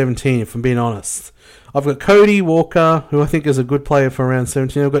round 17, if I'm being honest. I've got Cody Walker, who I think is a good player for round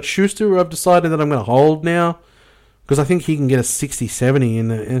 17. I've got Schuster, who I've decided that I'm going to hold now, because I think he can get a 60-70 in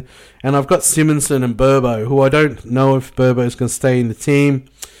there. And I've got Simonson and Burbo, who I don't know if Burbo is going to stay in the team.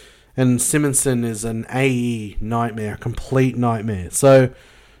 And Simonson is an AE nightmare, a complete nightmare. So,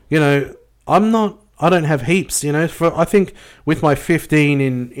 I don't have heaps, I think with my 15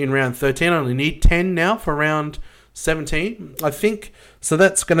 in round 13, I only need 10 now for round 17. I think, so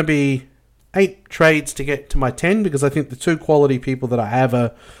that's going to be 8 trades to get to my 10, because I think the 2 quality people that I have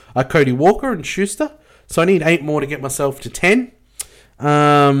are Cody Walker and Schuster. So I need 8 more to get myself to 10.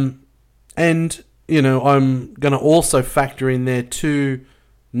 And, I'm going to also factor in there 2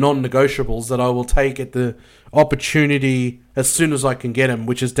 non-negotiables that I will take at the opportunity as soon as I can get them,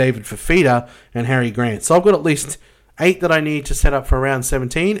 which is David Fafita and Harry Grant. So I've got at least 8 that I need to set up for round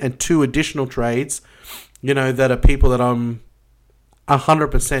 17 and 2 additional trades, that are people that I'm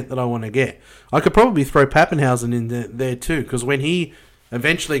 100% that I want to get. I could probably throw Pappenhausen in there too, because when he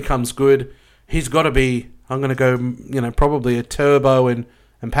eventually comes good, he's got to be, I'm going to go, probably a Turbo and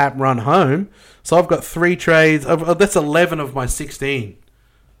Pap run home. So I've got 3 trades. That's 11 of my 16.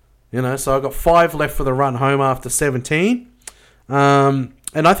 So I've got 5 left for the run home after 17. And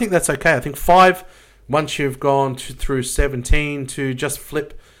I think that's okay. I think 5, once you've gone through 17, to just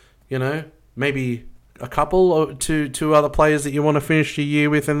flip, maybe a couple or two other players that you want to finish the year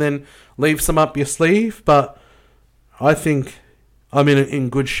with, and then leave some up your sleeve. But I think I'm in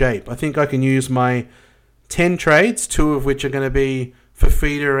good shape. I think I can use my 10 trades, 2 of which are going to be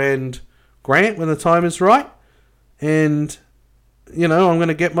Fafita and Grant when the time is right. And, I'm going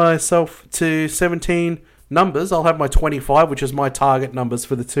to get myself to 17 numbers. I'll have my 25, which is my target numbers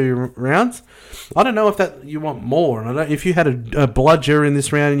for the 2 rounds. I don't know if that you want more. And if you had a bludger in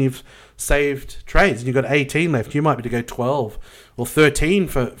this round and you've saved trades and you've got 18 left, you might be to go 12 or 13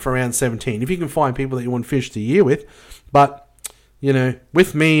 for round 17, if you can find people that you want to finish the year with. But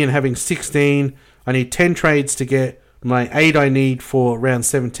with me and having 16, I need 10 trades to get my 8 I need for round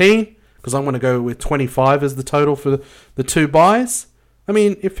 17, because I'm going to go with 25 as the total for the 2 buys. I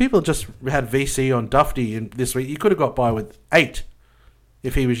mean, if people just had VC on Dufty this week, you could have got by with 8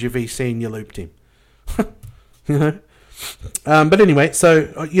 if he was your VC and you looped him. But anyway,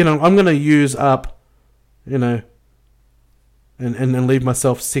 so, I'm going to use up, and leave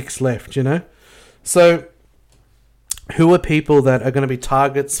myself 6 left, So, who are people that are going to be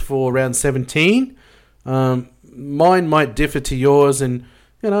targets for round 17? Mine might differ to yours, and,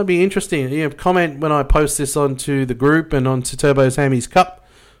 it'd be interesting. Comment when I post this onto the group and onto Turbo's Hammy's Cup,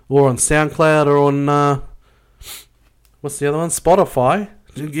 or on SoundCloud, or on, what's the other one? Spotify.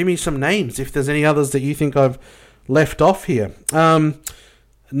 Give me some names if there's any others that you think I've left off here.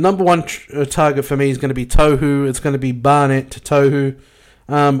 Number one target for me is going to be Tohu. It's going to be Barnett to Tohu.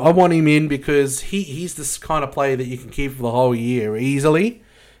 I want him in because he's this kind of player that you can keep for the whole year easily.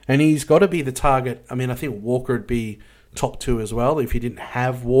 And he's got to be the target. I mean, I think Walker would be top 2 as well if you didn't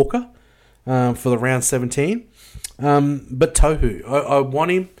have Walker for the round 17. But Tohu, I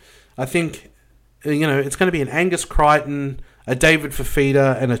want him. I think, it's going to be an Angus Crichton, a David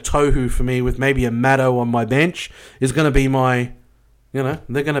Fafita, and a Tohu for me, with maybe a Maddo on my bench, is going to be my, they're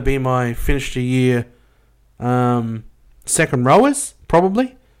going to be my finish the year second rowers,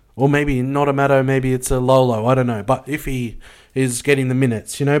 probably. Or maybe not a Maddo, maybe it's a Lolo, I don't know. But if he is getting the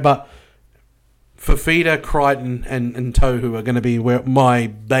minutes, but Fafita, Crichton, and Tohu are going to be my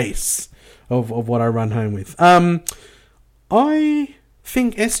base of what I run home with. I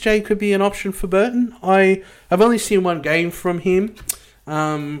think SJ could be an option for Burton. I've only seen one game from him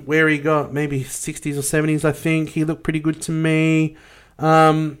where he got maybe 60s or 70s, I think. He looked pretty good to me.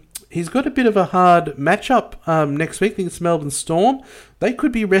 He's got a bit of a hard matchup next week against Melbourne Storm. They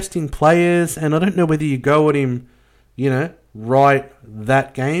could be resting players, and I don't know whether you go at him, right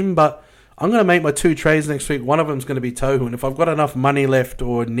that game, but I'm going to make my 2 trades next week. One of them's going to be Tohu, and if I've got enough money left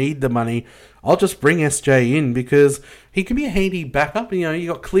or need the money, I'll just bring SJ in because he can be a handy backup. You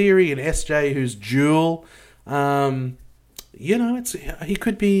got Cleary and SJ who's dual. He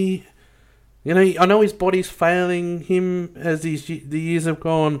could be. I know his body's failing him as the years have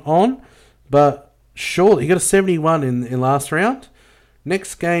gone on, but surely he got a 71 in last round.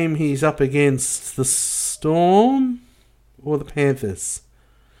 Next game he's up against the Storm or the Panthers.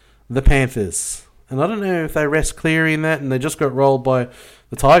 The Panthers. And I don't know if they rest Cleary in that and they just got rolled by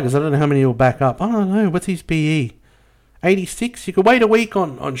the Tigers. I don't know how many he'll back up. I don't know. What's his BE? 86? You could wait a week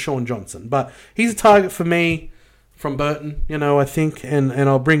on Sean Johnson. But he's a target for me from Burton, I think, and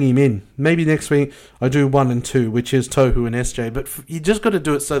I'll bring him in. Maybe next week I do 1 and 2, which is Tohu and SJ. But you just got to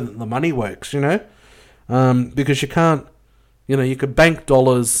do it so that the money works, because you can't, you could bank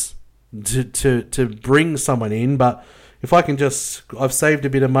dollars to bring someone in, but if I can I've saved a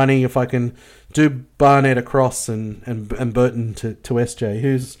bit of money, if I can do Barnett across and Burton to SJ,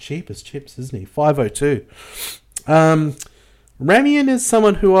 who's cheap as chips, isn't he? 502. Ramian is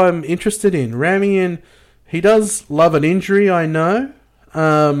someone who I'm interested in. Ramian, he does love an injury, I know,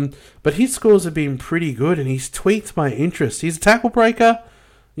 but his scores have been pretty good, and he's tweaked my interest. He's a tackle breaker,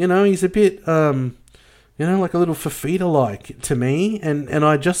 he's a bit, like a little Fafita-like to me, and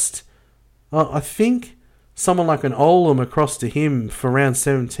I think someone like an Olam across to him for round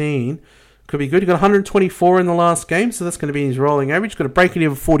 17 could be good. He got 124 in the last game, so that's going to be his rolling average. Got a break-in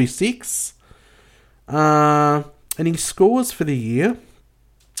of 46. And he scores for the year.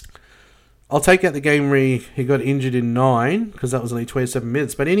 I'll take out the game where he got injured in 9, because that was only 27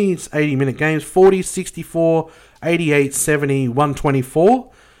 minutes. But in his 80-minute games, 40, 64, 88, 70,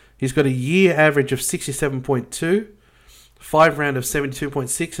 124. He's got a year average of 67.2. 5 round of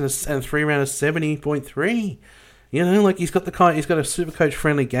 72.6 and a 3 round of 70.3. He's got a Supercoach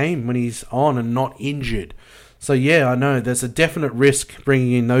friendly game when he's on and not injured. So yeah, I know there's a definite risk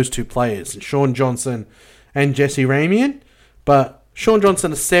bringing in those 2 players, Sean Johnson and Jesse Ramian. But Sean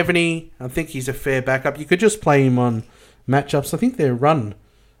Johnson is 70. I think he's a fair backup. You could just play him on matchups. I think their run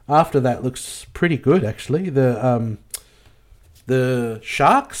after that looks pretty good actually. The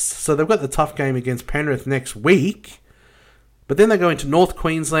Sharks. So they've got the tough game against Penrith next week. But then they go into North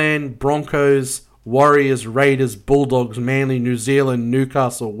Queensland, Broncos, Warriors, Raiders, Bulldogs, Manly, New Zealand,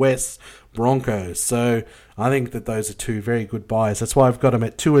 Newcastle, West, Broncos. So I think that those are 2 very good buys. That's why I've got them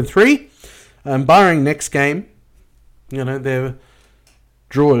at 2 and 3. Barring next game, their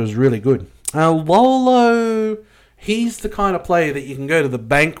draw is really good. Lolo, he's the kind of player that you can go to the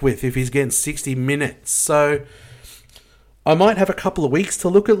bank with if he's getting 60 minutes. So I might have a couple of weeks to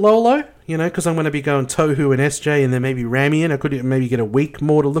look at Lolo, because I'm going to be going Tohu and SJ and then maybe Ramian. I could maybe get a week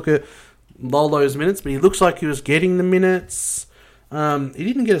more to look at Lolo's minutes, but he looks like he was getting the minutes. He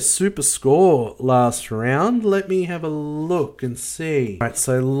didn't get a super score last round. Let me have a look and see. All right,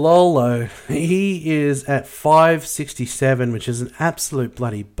 so Lolo, he is at 567, which is an absolute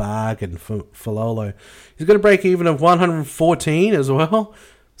bloody bargain for Lolo. He's got a break even of 114 as well.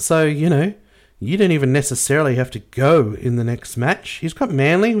 So, you don't even necessarily have to go in the next match. He's got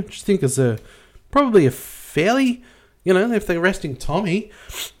Manly, which I think is probably a fairly... if they're resting Tommy,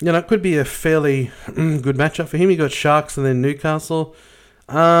 it could be a fairly good matchup for him. He got Sharks and then Newcastle.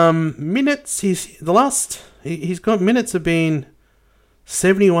 Minutes, he's got minutes have been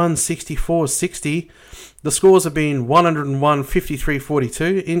 71, 64, 60. The scores have been 101, 53,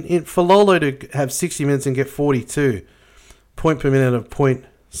 42. For Lolo to have 60 minutes and get 42, point per minute of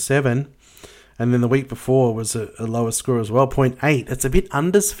 0.7. And then the week before was a lower score as well, 0.8. It's a bit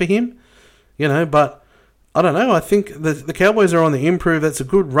unders for him, but... I don't know. I think the Cowboys are on the improve. That's a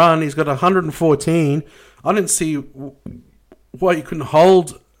good run. He's got 114. I didn't see why you couldn't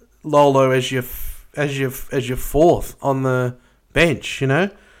hold Lolo as your fourth on the bench.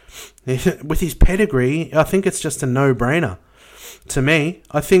 With his pedigree, I think it's just a no-brainer. To me,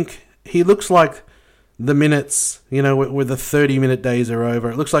 I think he looks like the minutes. With the 30-minute days are over.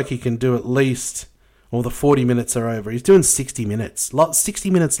 It looks like he can do at least, or the 40 minutes are over. He's doing 60 minutes. 60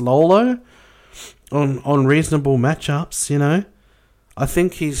 minutes Lolo. On reasonable matchups, I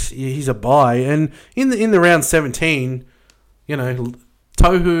think he's a buy. And in the round 17,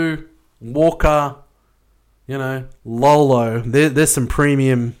 Tohu, Walker, Lolo, there's some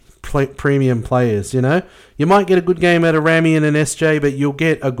premium players. You might get a good game out of Rami and an SJ, but you'll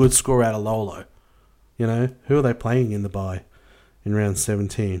get a good score out of Lolo. Who are they playing in the buy in round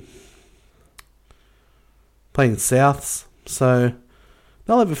 17? Playing Souths, so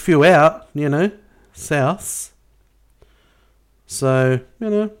they'll have a few out, Souths. So, I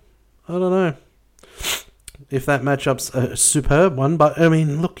don't know if that matchup's a superb one. But,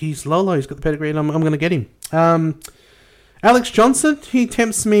 look, he's Lolo. He's got the pedigree, and I'm going to get him. Alex Johnson, he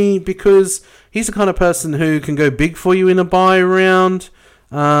tempts me because he's the kind of person who can go big for you in a buy round.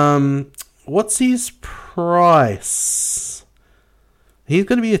 What's his price? He's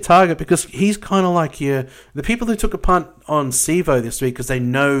going to be a target because he's kind of like the people who took a punt on Sivo this week because they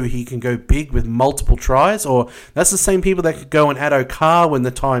know he can go big with multiple tries, or that's the same people that could go and add O'Carr when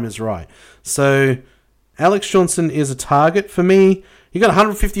the time is right. So Alex Johnson is a target for me. He got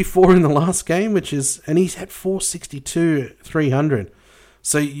 154 in the last game, and he's had 462, 300.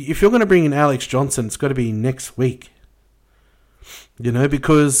 So if you're going to bring in Alex Johnson, it's got to be next week.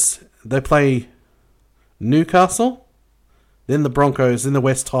 Because they play Newcastle, then the Broncos, then the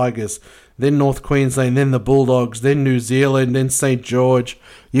West Tigers, then North Queensland, then the Bulldogs, then New Zealand, then St. George.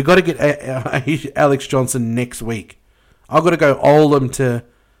 You got to get Alex Johnson next week. I've got to go Oldham to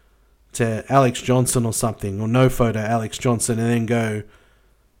Alex Johnson or something, or no photo Alex Johnson, and then go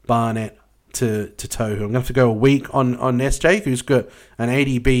Barnett to Tohu. I'm going to have to go a week on SJ, who's got an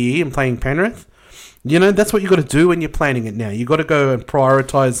 80 BE and playing Penrith. That's what you got to do when you're planning it now. You got to go and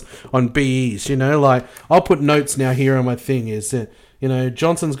prioritize on BEs. Like I'll put notes now here on my thing. Is that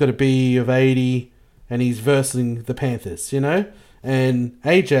Johnson's got a BE of 80, and he's versing the Panthers. And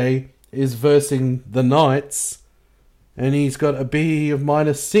AJ is versing the Knights, and he's got a BE of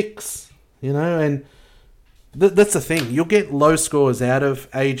 -6. And that's the thing. You'll get low scores out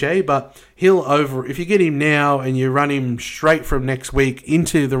of AJ, but if you get him now and you run him straight from next week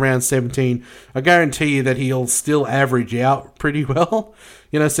into the round 17, I guarantee you that he'll still average out pretty well.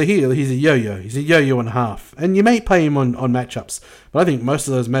 So he's a yo-yo. He's a yo-yo and a half. And you may play him on matchups, but I think most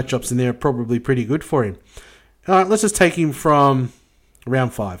of those matchups in there are probably pretty good for him. All right, let's just take him from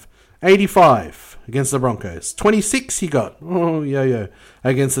round 5. 85 against the Broncos. 26 he got. Oh, yo-yo.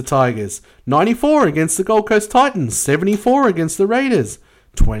 Against the Tigers. 94 against the Gold Coast Titans. 74 against the Raiders.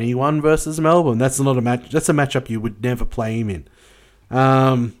 21 versus Melbourne. That's not a match. That's a matchup you would never play him in.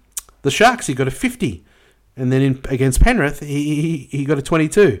 The Sharks, he got a 50. And then against Penrith, he got a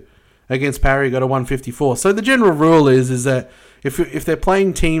 22. Against Parry, he got a 154. So the general rule is that if they're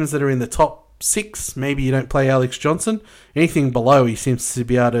playing teams that are in the top 6, maybe you don't play Alex Johnson. Anything below, he seems to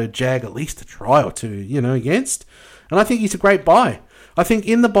be able to jag at least a try or two, against. And I think he's a great buy. I think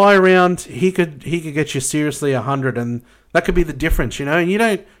in the buy round, he could get you seriously 100, and that could be the difference, And you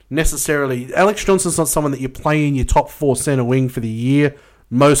don't necessarily... Alex Johnson's not someone that you play in your top 4 centre wing for the year,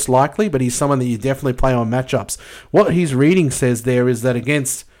 most likely, but he's someone that you definitely play on matchups. What his reading says there is that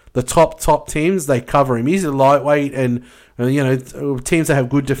against the top teams, they cover him. He's a lightweight, and teams that have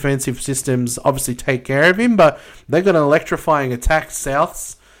good defensive systems obviously take care of him, but they've got an electrifying attack,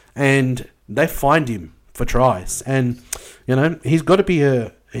 Souths, and they find him for tries. And, he's got to be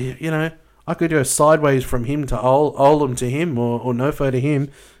I could go sideways from him to Oldham to him, or Nofo to him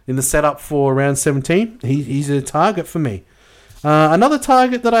in the setup for round 17. He's a target for me. Another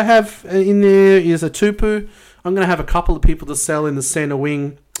target that I have in there is a Tupu. I'm going to have a couple of people to sell in the centre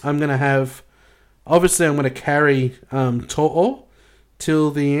wing. I'm going to carry To'o till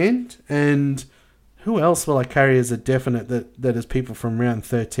the end. And who else will I carry as a definite that is people from round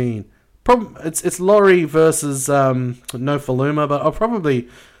 13? It's Laurie versus Nofaluma, but I'll probably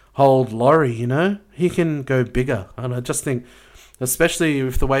hold Laurie, He can go bigger. And I just think, especially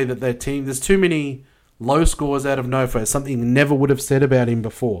with the way that their team, there's too many low scores out of Nofo, something you never would have said about him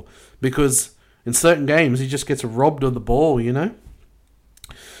before. Because in certain games, he just gets robbed of the ball,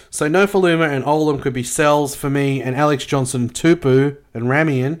 So Nofaluma and Oldham could be sells for me, and Alex Johnson, Tupu, and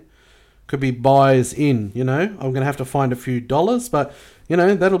Ramian could be buys in, I'm going to have to find a few dollars, but,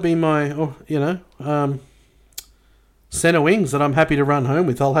 that'll be my, centre wings that I'm happy to run home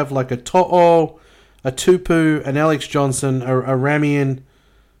with. I'll have like a To'o, a Tupu, an Alex Johnson, a Ramian,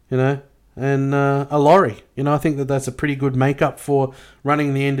 and a Laurie. I think that's a pretty good makeup for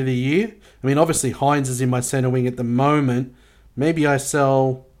running the end of the year. I mean, obviously Hines is in my centre wing at the moment. Maybe I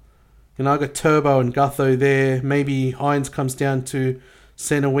sell, I got Turbo and Gutho there. Maybe Hines comes down to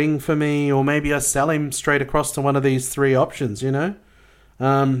centre wing for me, or maybe I sell him straight across to one of these three options,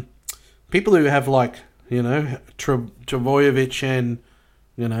 People who have like, Travojevic and,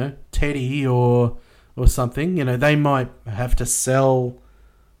 Teddy or something, they might have to sell,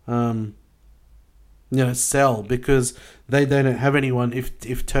 sell because they don't have anyone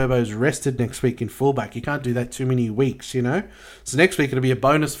if Turbo's rested next week in fullback. You can't do that too many weeks, So next week it'll be a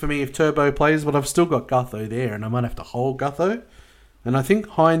bonus for me if Turbo plays, but I've still got Gutho there and I might have to hold Gutho. And I think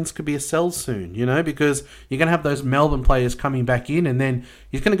Hines could be a sell soon, because you're going to have those Melbourne players coming back in and then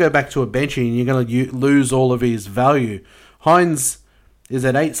he's going to go back to a benchy and you're going to lose all of his value. Hines is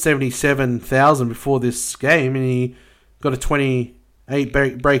at 877,000 before this game and he got a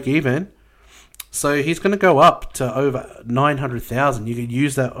 28 break even. So he's going to go up to over 900,000. You could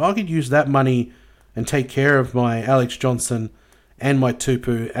use that. I could use that money and take care of my Alex Johnson and my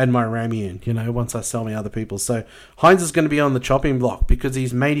Tupu and my Ramian, once I sell my other people. So Hines is going to be on the chopping block because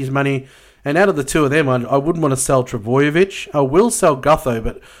he's made his money. And out of the two of them, I wouldn't want to sell Travojevic. I will sell Gutho,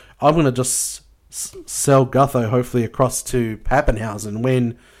 but I'm going to just sell Gutho hopefully across to Pappenhausen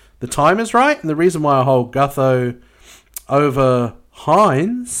when the time is right. And the reason why I hold Gutho over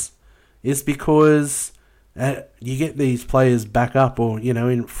Hines is because you get these players back up or,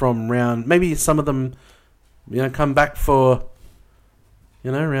 from round... Maybe some of them, come back for...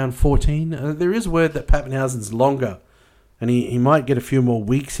 around 14. There is word that Pappenhausen's longer, and he might get a few more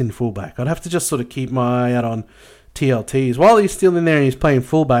weeks in fullback. I'd have to just sort of keep my eye out on TLTs. While he's still in there and he's playing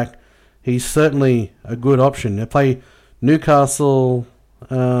fullback, he's certainly a good option. They play Newcastle,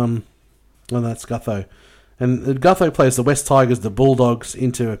 that's Gutho. And Gutho plays the West Tigers, the Bulldogs,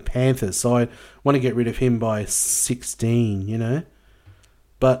 into Panthers, so I want to get rid of him by 16,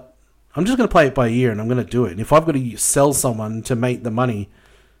 But I'm just going to play it by ear, and I'm going to do it. And if I've got to sell someone to make the money,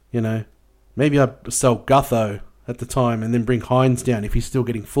 maybe I sell Gutho at the time and then bring Hines down if he's still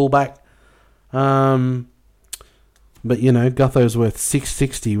getting fullback. But, Gutho's worth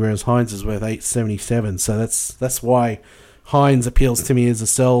 660, whereas Hines is worth 877. So that's why Hines appeals to me as a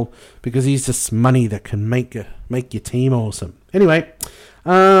sell, because he's just money that can make your team awesome. Anyway,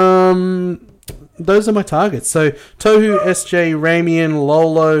 those are my targets. So Tohu, SJ, Ramian,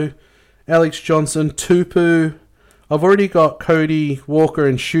 Lolo, Alex Johnson, Tupu. I've already got Cody, Walker,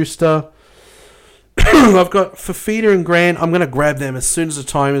 and Schuster. I've got Fafita and Grant. I'm going to grab them as soon as the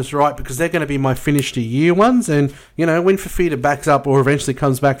time is right because they're going to be my finish to year ones. And, when Fafita backs up or eventually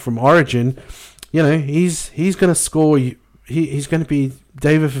comes back from Origin, he's going to score. He's going to be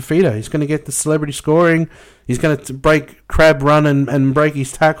David Fafita. He's going to get the celebrity scoring. He's going to break crab run and break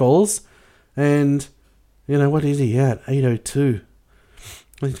his tackles. And, what is he at? 802.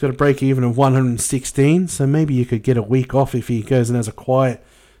 He's got a break even of 116, so maybe you could get a week off if he goes and has a quiet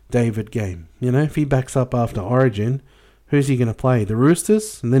David game. If he backs up after Origin, who's he going to play? The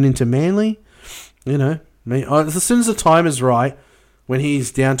Roosters? And then into Manly? As soon as the time is right, when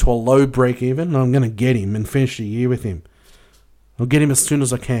he's down to a low break even, I'm going to get him and finish the year with him. I'll get him as soon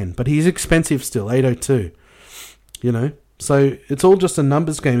as I can. But he's expensive still, 802. So it's all just a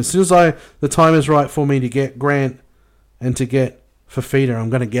numbers game. As soon as the time is right for me to get Grant and to get Fafita, I'm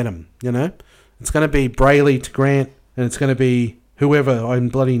going to get him, It's going to be Brayley to Grant, and it's going to be whoever I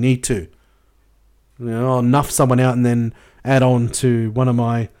bloody need to. I'll nuff someone out and then add on to one of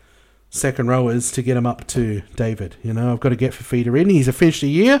my second rowers to get him up to David. I've got to get Fafita in. He's a finished a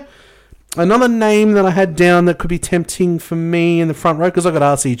year. Another name that I had down that could be tempting for me in the front row, because I got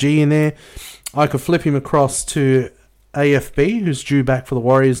RCG in there, I could flip him across to AFB, who's due back for the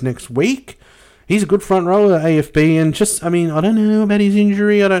Warriors next week. He's a good front rower at AFB, and I don't know about his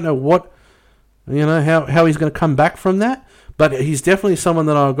injury. I don't know how he's going to come back from that, but he's definitely someone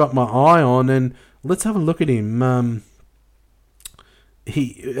that I've got my eye on, and let's have a look at him.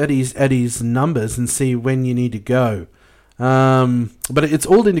 At his numbers and see when you need to go. But it's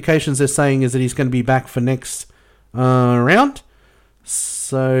all indications they're saying is that he's going to be back for next round.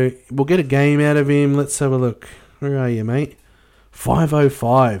 So we'll get a game out of him. Let's have a look. Where are you, mate?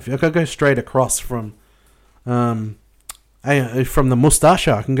 505. I can go straight across from the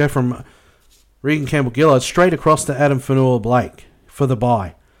Mustasha. I can go from Regan Campbell-Gillard straight across to Adam Fanua-Blake for the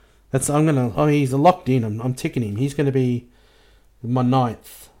bye. He's locked in. I'm ticking him. He's going to be my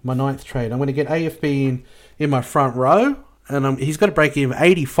ninth trade. I'm going to get AFB in my front row, and he's got to break even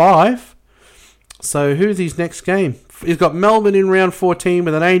 85. So who's his next game? He's got Melbourne in round 14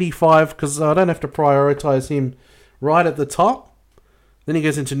 with an 85, because I don't have to prioritise him right at the top. Then he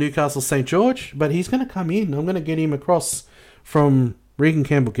goes into Newcastle St George, but he's going to come in. I'm going to get him across from Regan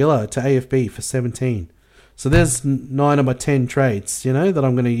Campbell-Gillard to AFB for 17. So there's 9 of my 10 trades, that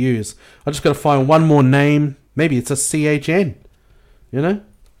I'm going to use. I just got to find one more name. Maybe it's a CHN.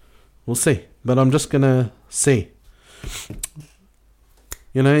 We'll see. But I'm just going to see.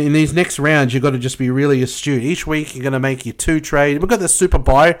 In these next rounds, you've got to just be really astute. Each week, you're going to make your 2 trades. We've got the Super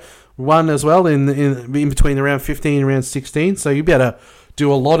Buy one as well in between the round 15 and round 16. So you'll be able to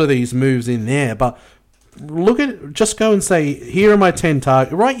do a lot of these moves in there. But just go and say, here are my 10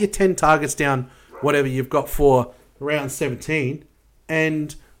 targets. Write your 10 targets down, whatever you've got for round 17,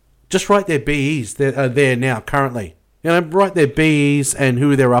 and just write their BEs that are there now, currently. Write their BEs and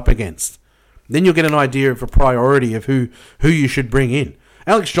who they're up against. Then you'll get an idea of a priority of who you should bring in.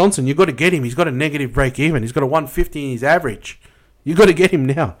 Alex Johnson, you've got to get him. He's got a negative break even. He's got a 150 in his average. You've got to get him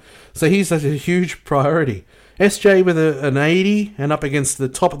now. So he's a huge priority. SJ with an 80 and up against the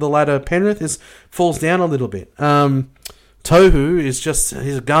top of the ladder, Penrith falls down a little bit. Tohu is just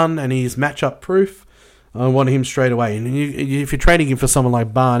his gun and he's matchup proof. I want him straight away. And if you're trading him for someone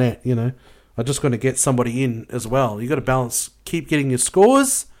like Barnett, I'm just going to get somebody in as well. You've got to balance, keep getting your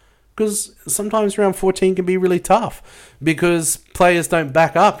scores, because sometimes round 14 can be really tough because players don't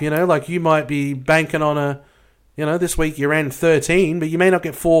back up. Like you might be banking on this week you ran 13, but you may not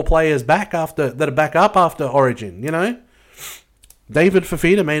get 4 players back that are back up after Origin. David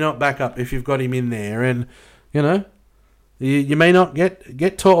Fafita may not back up if you've got him in there, and you may not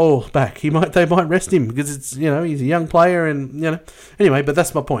get To'o back. They might rest him because it's he's a young player, and anyway. But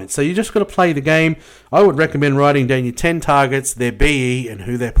that's my point. So you just got to play the game. I would recommend writing down your 10 targets, their BE, and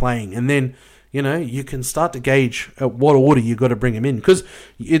who they're playing, and then you can start to gauge at what order you got to bring them in, because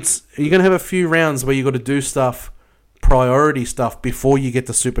you're going to have a few rounds where you got to do priority stuff before you get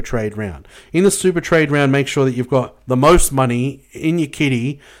the super trade round. In the super trade round, make sure that you've got the most money in your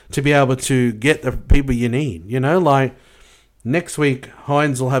kitty to be able to get the people you need. Like. Next week,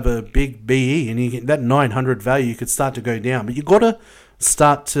 Hines will have a big BE, and you get that 900 value could start to go down. But you've got to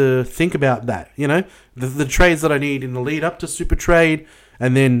start to think about that. The trades that I need in the lead up to Super Trade,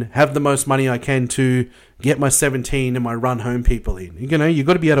 and then have the most money I can to get my 17 and my run home people in. You've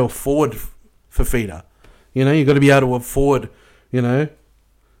got to be able to afford Fafita. You've got to be able to afford,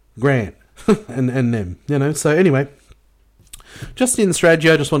 Grant and them. So anyway, just in strategy,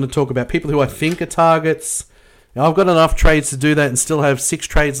 I just want to talk about people who I think are targets. Now, I've got enough trades to do that and still have 6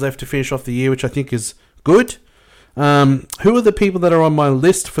 trades left to finish off the year, which I think is good. Who are the people that are on my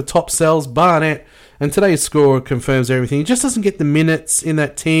list for top sells? Barnett, and today's score confirms everything. He just doesn't get the minutes in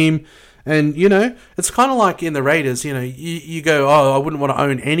that team. And, it's kind of like in the Raiders, you go, I wouldn't want to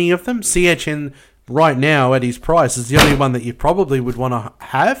own any of them. CHN right now at his price is the only one that you probably would want to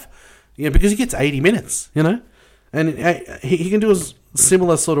have, because he gets 80 minutes, And he can do a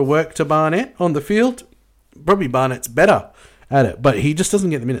similar sort of work to Barnett on the field. Probably Barnett's better at it, but he just doesn't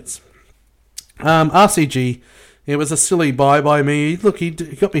get the minutes. RCG, it was a silly buy by me. Look, he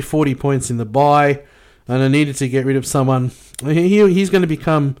got me 40 points in the buy, and I needed to get rid of someone. He's going to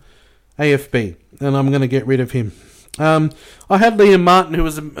become AFB, and I'm going to get rid of him. I had Liam Martin, who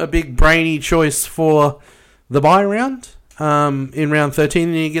was a big brainy choice for the buy round in round 13,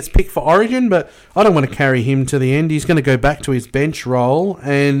 and he gets picked for Origin, but I don't want to carry him to the end. He's going to go back to his bench role,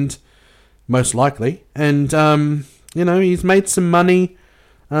 and most likely. And, he's made some money.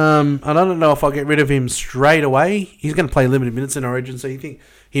 And I don't know if I'll get rid of him straight away. He's going to play limited minutes in Origin, so you think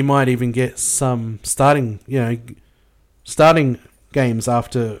he might even get some starting games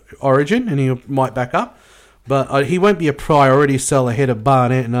after Origin, and he might back up. But he won't be a priority sell ahead of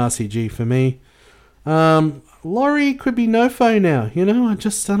Barnett and RCG for me. Laurie could be Nofo now. I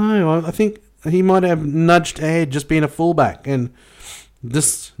just don't know. I think he might have nudged ahead just being a fullback. And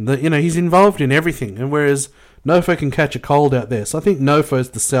he's involved in everything. And whereas Nofo can catch a cold out there. So I think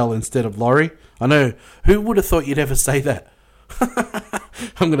Nofo's the sell instead of Laurie. I know. Who would have thought you'd ever say that?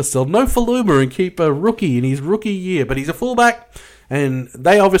 I'm going to sell Nofaluma and keep a rookie in his rookie year. But he's a fullback. And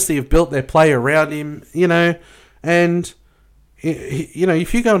they obviously have built their play around him, and,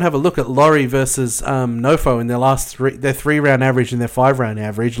 if you go and have a look at Laurie versus Nofo in their 3-round average and their 5-round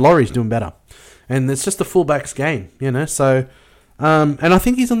average, Laurie's doing better. And it's just a fullback's game, so, and I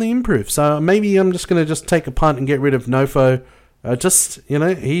think he's on the improve. So maybe I'm just going to take a punt and get rid of Nofo. It's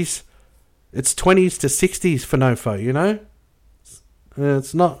 20s to 60s for Nofo,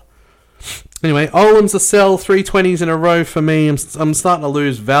 it's not... Anyway, Olam's a sell, 320s in a row for me. I'm starting to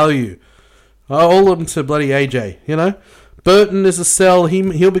lose value. Olam to bloody AJ, Burton is a sell.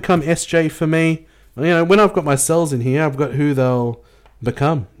 He'll become SJ for me. When I've got my sells in here, I've got who they'll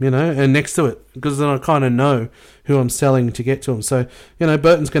become, and next to it, because then I kind of know who I'm selling to get to them. So,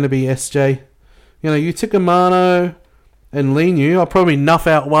 Burton's going to be SJ. Utikamano and Linu, I'll probably nuff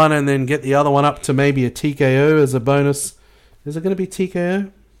out one and then get the other one up to maybe a TKO as a bonus. Is it going to be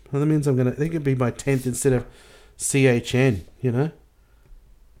TKO? Well, that means I think it'd be my 10th instead of CHN,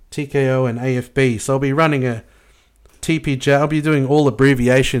 TKO and AFB. So I'll be running a TPJ. I'll be doing all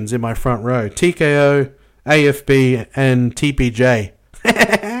abbreviations in my front row. TKO, AFB, and TPJ.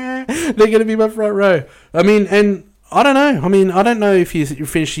 They're going to be my front row. And I don't know. I don't know if you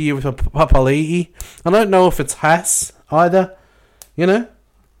finish the year with a Papali'i. I don't know if it's Haas either. I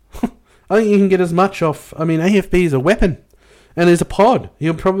think you can get as much off. AFB is a weapon. And there's a pod.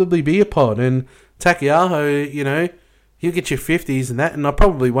 He'll probably be a pod. And Takiaho, he'll get your 50s and that. And I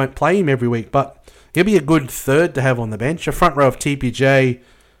probably won't play him every week. But he'll be a good third to have on the bench. A front row of TPJ,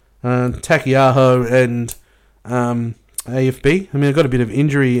 Takiaho, and AFB. I've got a bit of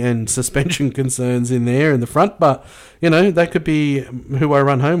injury and suspension concerns in there in the front. But, that could be who I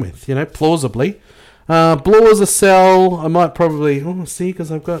run home with, plausibly. Blaw's a sell. I might probably...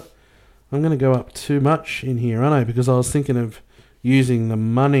 because I'm going to go up too much in here, aren't I? Because I was thinking of using the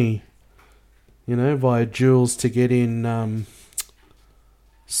money, via Jules to get in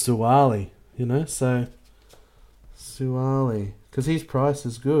Suwali, So, Suwali. Because his price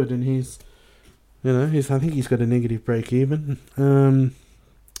is good and he's, I think he's got a negative break even.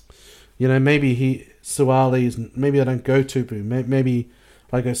 Maybe maybe I don't go Tupu. Maybe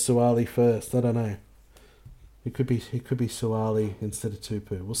I go Suwali first. I don't know. It could be Suwali instead of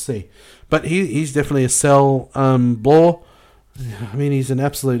Tupu. We'll see. But he's definitely a sell. Blaw, he's an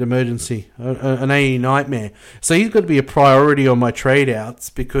absolute emergency, an AE nightmare. So he's got to be a priority on my trade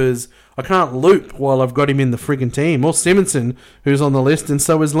outs because I can't loop while I've got him in the friggin' team. Or Simonson, who's on the list, and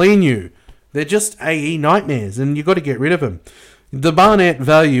so is Linu. They're just AE nightmares, and you've got to get rid of them. The Barnett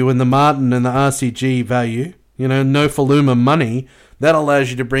value and the Martin and the RCG value, no Faluma money, that allows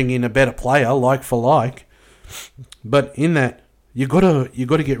you to bring in a better player, like for like. But in that, you gotta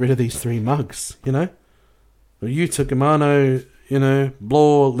get rid of these 3 mugs, Utikamano,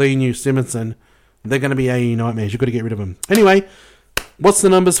 Blaw, Linu, Simonson, they're going to be AE nightmares. You've got to get rid of them. Anyway, what's the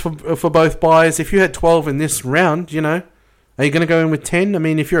numbers for both buys? If you had 12 in this round, are you going to go in with 10?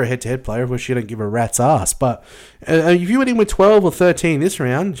 If you're a head-to-head player, of course you don't give a rat's ass. But if you went in with 12 or 13 this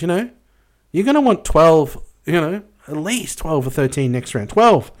round, you're going to want 12, at least 12 or 13 next round.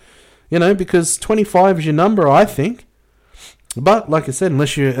 12. Because 25 is your number, I think. But like I said,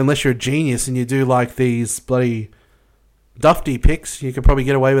 unless you're a genius and you do like these bloody Dufty picks, you could probably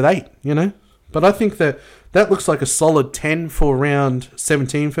get away with 8. But I think that looks like a solid 10 for round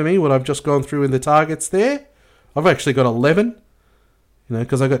 17 for me. What I've just gone through in the targets there, I've actually got 11.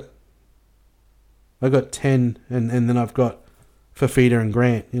 Because I got 10, and then I've got Fafita and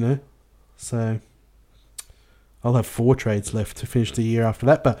Grant. So I'll have 4 trades left to finish the year after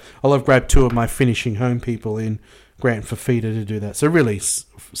that, but I'll have grabbed 2 of my finishing home people in Grant and Fafita to do that. So really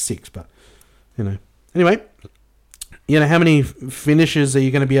 6, but, Anyway, how many finishes are you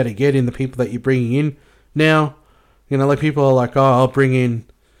going to be able to get in the people that you're bringing in now? People are like, I'll bring in,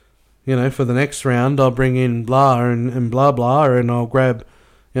 for the next round, I'll bring in blah and blah blah, and I'll grab,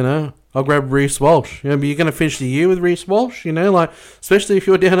 I'll grab Reece Walsh. But you're going to finish the year with Reece Walsh, especially if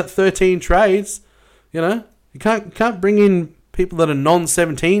you're down at 13 trades, You can't bring in people that are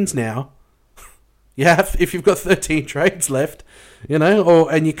non-17s now. You have, if you've got 13 trades left,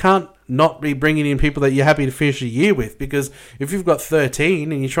 and you can't not be bringing in people that you're happy to finish the year with, because if you've got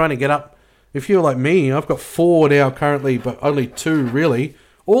 13 and you're trying to get up, if you're like me, I've got 4 now currently, but only 2 really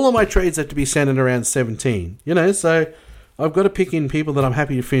all of my trades have to be centered around 17. So I've got to pick in people that I'm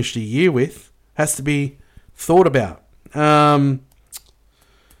happy to finish the year with. Has to be thought about. How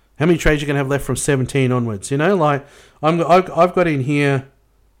many trades you going to have left from 17 onwards? I've got in here.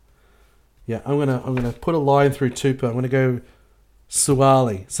 Yeah, I'm gonna put a line through Tupa. I'm gonna go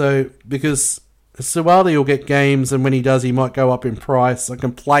Suwali. So because Suwali will get games, and when he does, he might go up in price. I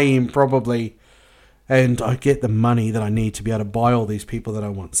can play him probably, and I get the money that I need to be able to buy all these people that I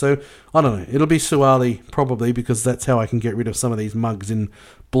want. So I don't know. It'll be Suwali probably, because that's how I can get rid of some of these mugs in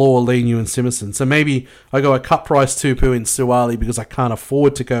Bloor, Lenu, and Simerson. So maybe I go a cut price Tupu in Suwali because I can't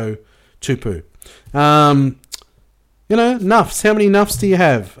afford to go Tupu. Nuffs. How many nuffs do you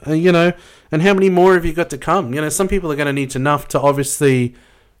have? And how many more have you got to come? Some people are going to need to nuff to obviously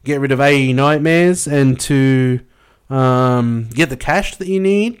get rid of AE Nightmares and to get the cash that you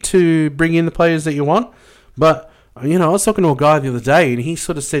need to bring in the players that you want. But, I was talking to a guy the other day, and he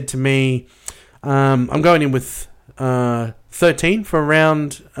sort of said to me, I'm going in with 13 for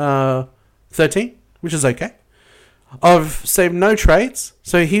round 13, which is okay. I've saved no trades,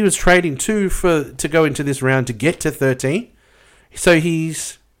 so he was trading 2 to go into this round to get to 13. So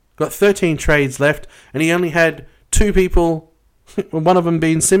he's got 13 trades left, and he only had 2 people, one of them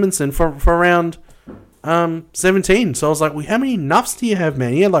being Simonson, for round 17. So I was like, well, how many nuffs do you have,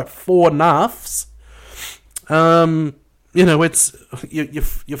 man? He had like 4 nuffs. It's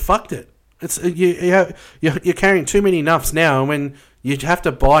you fucked it. It's you're carrying too many nuffs now, and when you have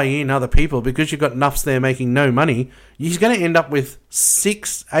to buy in other people because you've got nuffs there making no money, you're going to end up with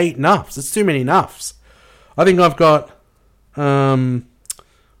 6, 8 nuffs. It's too many nuffs. I think I've got 1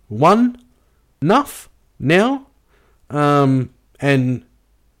 nuff now, and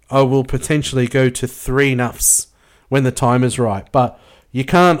I will potentially go to 3 nuffs when the time is right. But you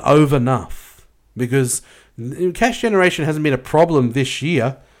can't over nuff, because cash generation hasn't been a problem this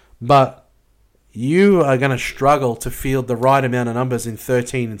year, but you are going to struggle to field the right amount of numbers in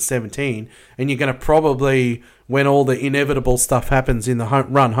 13 and 17, and you're going to probably, when all the inevitable stuff happens in the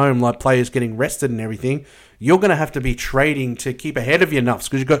run home, like players getting rested and everything, you're going to have to be trading to keep ahead of your nuffs,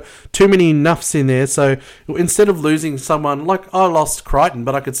 because you've got too many nuffs in there. So instead of losing someone, like I lost Crichton,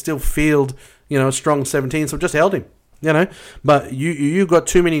 but I could still field, a strong 17, so I just held him, But you got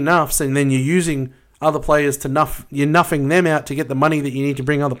too many nuffs, and then you're using other players to nuff. You're nuffing them out to get the money that you need to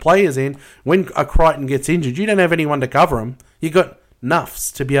bring other players in. When a Crichton gets injured, you don't have anyone to cover him. You got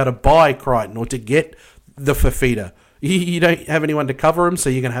nuffs to be able to buy Crichton or to get the Fafita. You don't have anyone to cover him,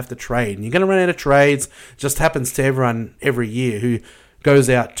 so you're going to have to trade. And you're going to run out of trades. It just happens to everyone every year who goes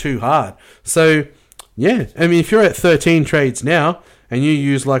out too hard. So, yeah, if you're at 13 trades now, and you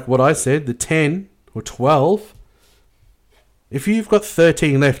use, like what I said, the 10 or 12... If you've got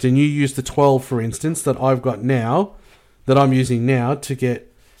 13 left and you use the 12, for instance, that I've got now, that I'm using now to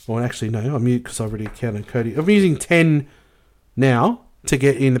get... Well, actually, no, because I've already counted Cody. I'm using 10 now to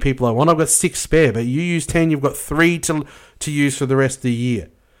get in the people I want. I've got 6 spare, but you use 10, you've got 3 to use for the rest of the year.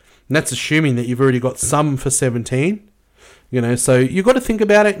 And that's assuming that you've already got some for 17. So you've got to think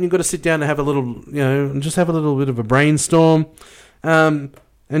about it, and you've got to sit down and have a little, just have a little bit of a brainstorm. And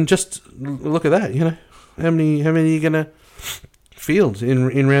just look at that, How many are you going to field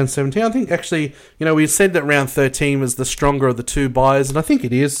in round 17? I think actually, we said that round 13 was the stronger of the 2 buys, and I think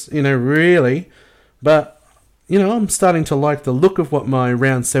it is, really. But, I'm starting to like the look of what my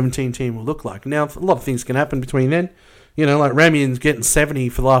round 17 team will look like. Now, a lot of things can happen between then. Like Ramian's getting 70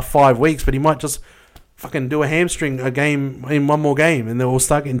 for the last 5 weeks, but he might just fucking do a hamstring a game in one more game, and they'll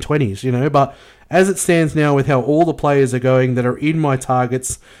start getting 20s, But as it stands now, with how all the players are going that are in my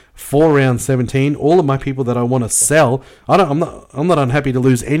targets for round 17, all of my people that I want to sell, I'm not unhappy to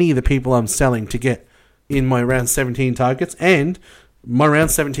lose any of the people I'm selling to get in my round 17 targets, and my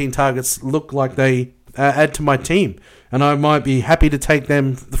round 17 targets look like they add to my team, and I might be happy to take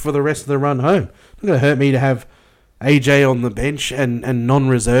them for the rest of the run home. It's not going to hurt me to have AJ on the bench and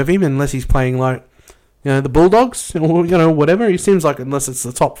non-reserve him unless he's playing like the Bulldogs or whatever. He seems like, unless it's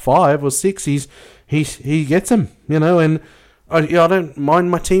the top 5 or 6, he gets them, and I don't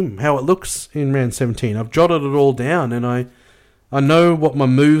mind my team, how it looks in round 17. I've jotted it all down, and I know what my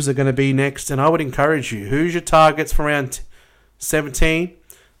moves are going to be next, and I would encourage you. Who's your targets for round 17?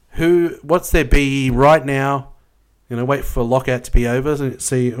 What's their BE right now? Wait for lockout to be over.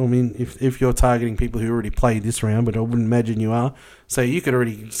 See, if you're targeting people who already played this round, but I wouldn't imagine you are. So you could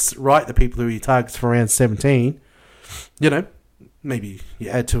already write the people who are your targets for round 17. Maybe you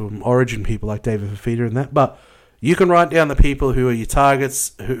add to them Origin people like David Fafita and that, but you can write down the people who are your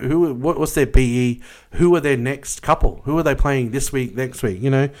targets, what's their BE, who are their next couple, who are they playing this week, next week.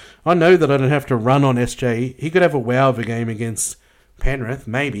 I know that I don't have to run on SJ. He could have a wow of a game against Penrith,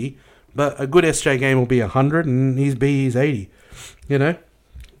 maybe. But a good SJ game will be 100 and his B is 80. You know?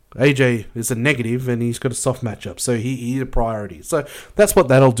 AJ is a negative and he's got a soft matchup, so he's a priority. So that's what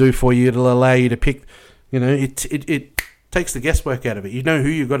that'll do for you. It'll allow you to pick, you know, it takes the guesswork out of it. You know who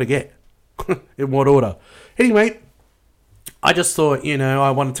you've got to get in what order. Anyway, I just thought, you know,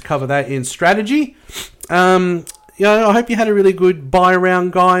 I wanted to cover that in strategy. You know, I hope you had a really good bye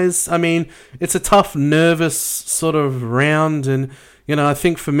round, guys. I mean, it's a tough, nervous sort of round, and, you know, I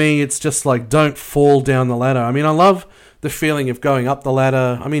think for me, it's just like, don't fall down the ladder. I mean, I love the feeling of going up the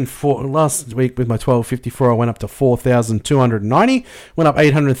ladder. I mean, last week with my 1254, I went up to 4,290, went up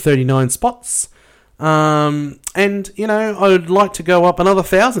 839 spots. And, you know, I would like to go up another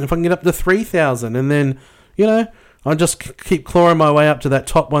 1,000 if I can get up to 3,000. And then, you know, I'll just keep clawing my way up to that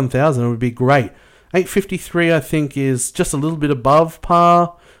top 1,000. It would be great. 853, I think, is just a little bit above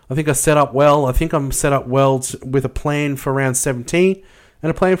par. I think I set up well. I think I'm set up well with a plan for round 17 and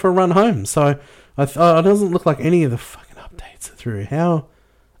a plan for a run home. So it doesn't look like any of the fucking updates are through. How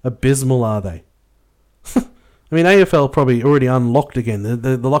abysmal are they? I mean, AFL probably already unlocked again.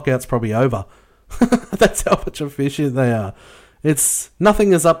 The lockout's probably over. That's how much efficient they are.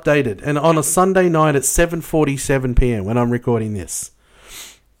 Nothing is updated. And on a Sunday night at 7:47 p.m. when I'm recording this.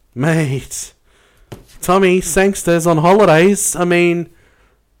 Mate. Tommy Sangster's on holidays. I mean,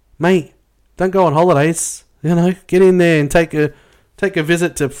 mate, don't go on holidays. You know, get in there and take a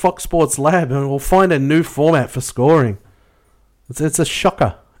visit to Fox Sports Lab and we'll find a new format for scoring. It's a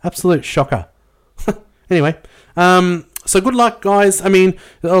shocker. Absolute shocker. Anyway, so good luck, guys. I mean,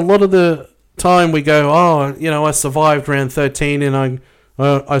 a lot of the time we go, oh, you know, I survived round 13 and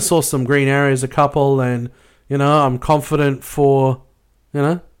I saw some green arrows, a couple, and, you know, I'm confident for, you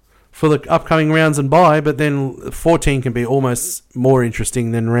know, for the upcoming rounds and bye, but then 14 can be almost more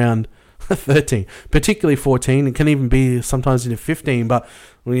interesting than round 13, particularly 14. It can even be sometimes into 15, but,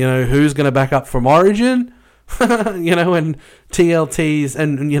 you know, who's going to back up from Origin? You know, and TLTs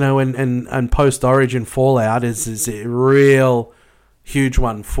and, you know, and post-Origin fallout is a real huge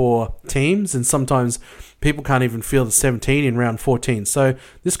one for teams, and sometimes people can't even feel the 17 in round 14. So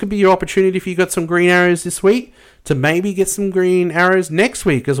this could be your opportunity if you got some green arrows this week to maybe get some green arrows next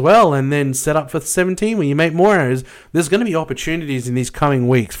week as well, and then set up for 17 where you make more arrows. There's going to be opportunities in these coming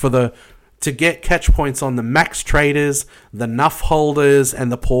weeks to get catch points on the max traders, the nuff holders,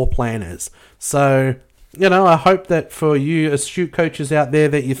 and the poor planners. So, you know, I hope that for you astute coaches out there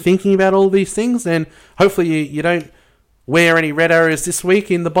that you're thinking about all these things, and hopefully you don't wear any red arrows this week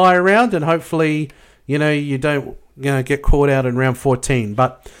in the bye round, and hopefully, you know, you don't, you know, get caught out in round 14.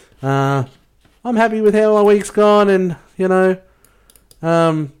 But I'm happy with how our week's gone, and, you know,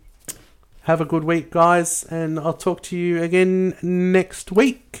 have a good week, guys, and I'll talk to you again next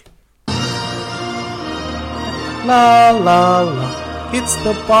week. La la la, it's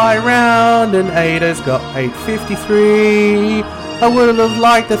the bye round, and Ada's got 853. I would have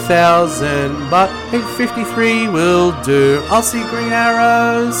liked 1,000, but 853 will do. I'll see green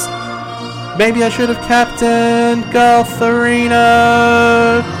arrows. Maybe I should have captained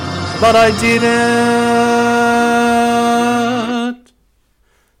Galtharino, but I didn't.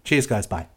 Cheers, guys. Bye.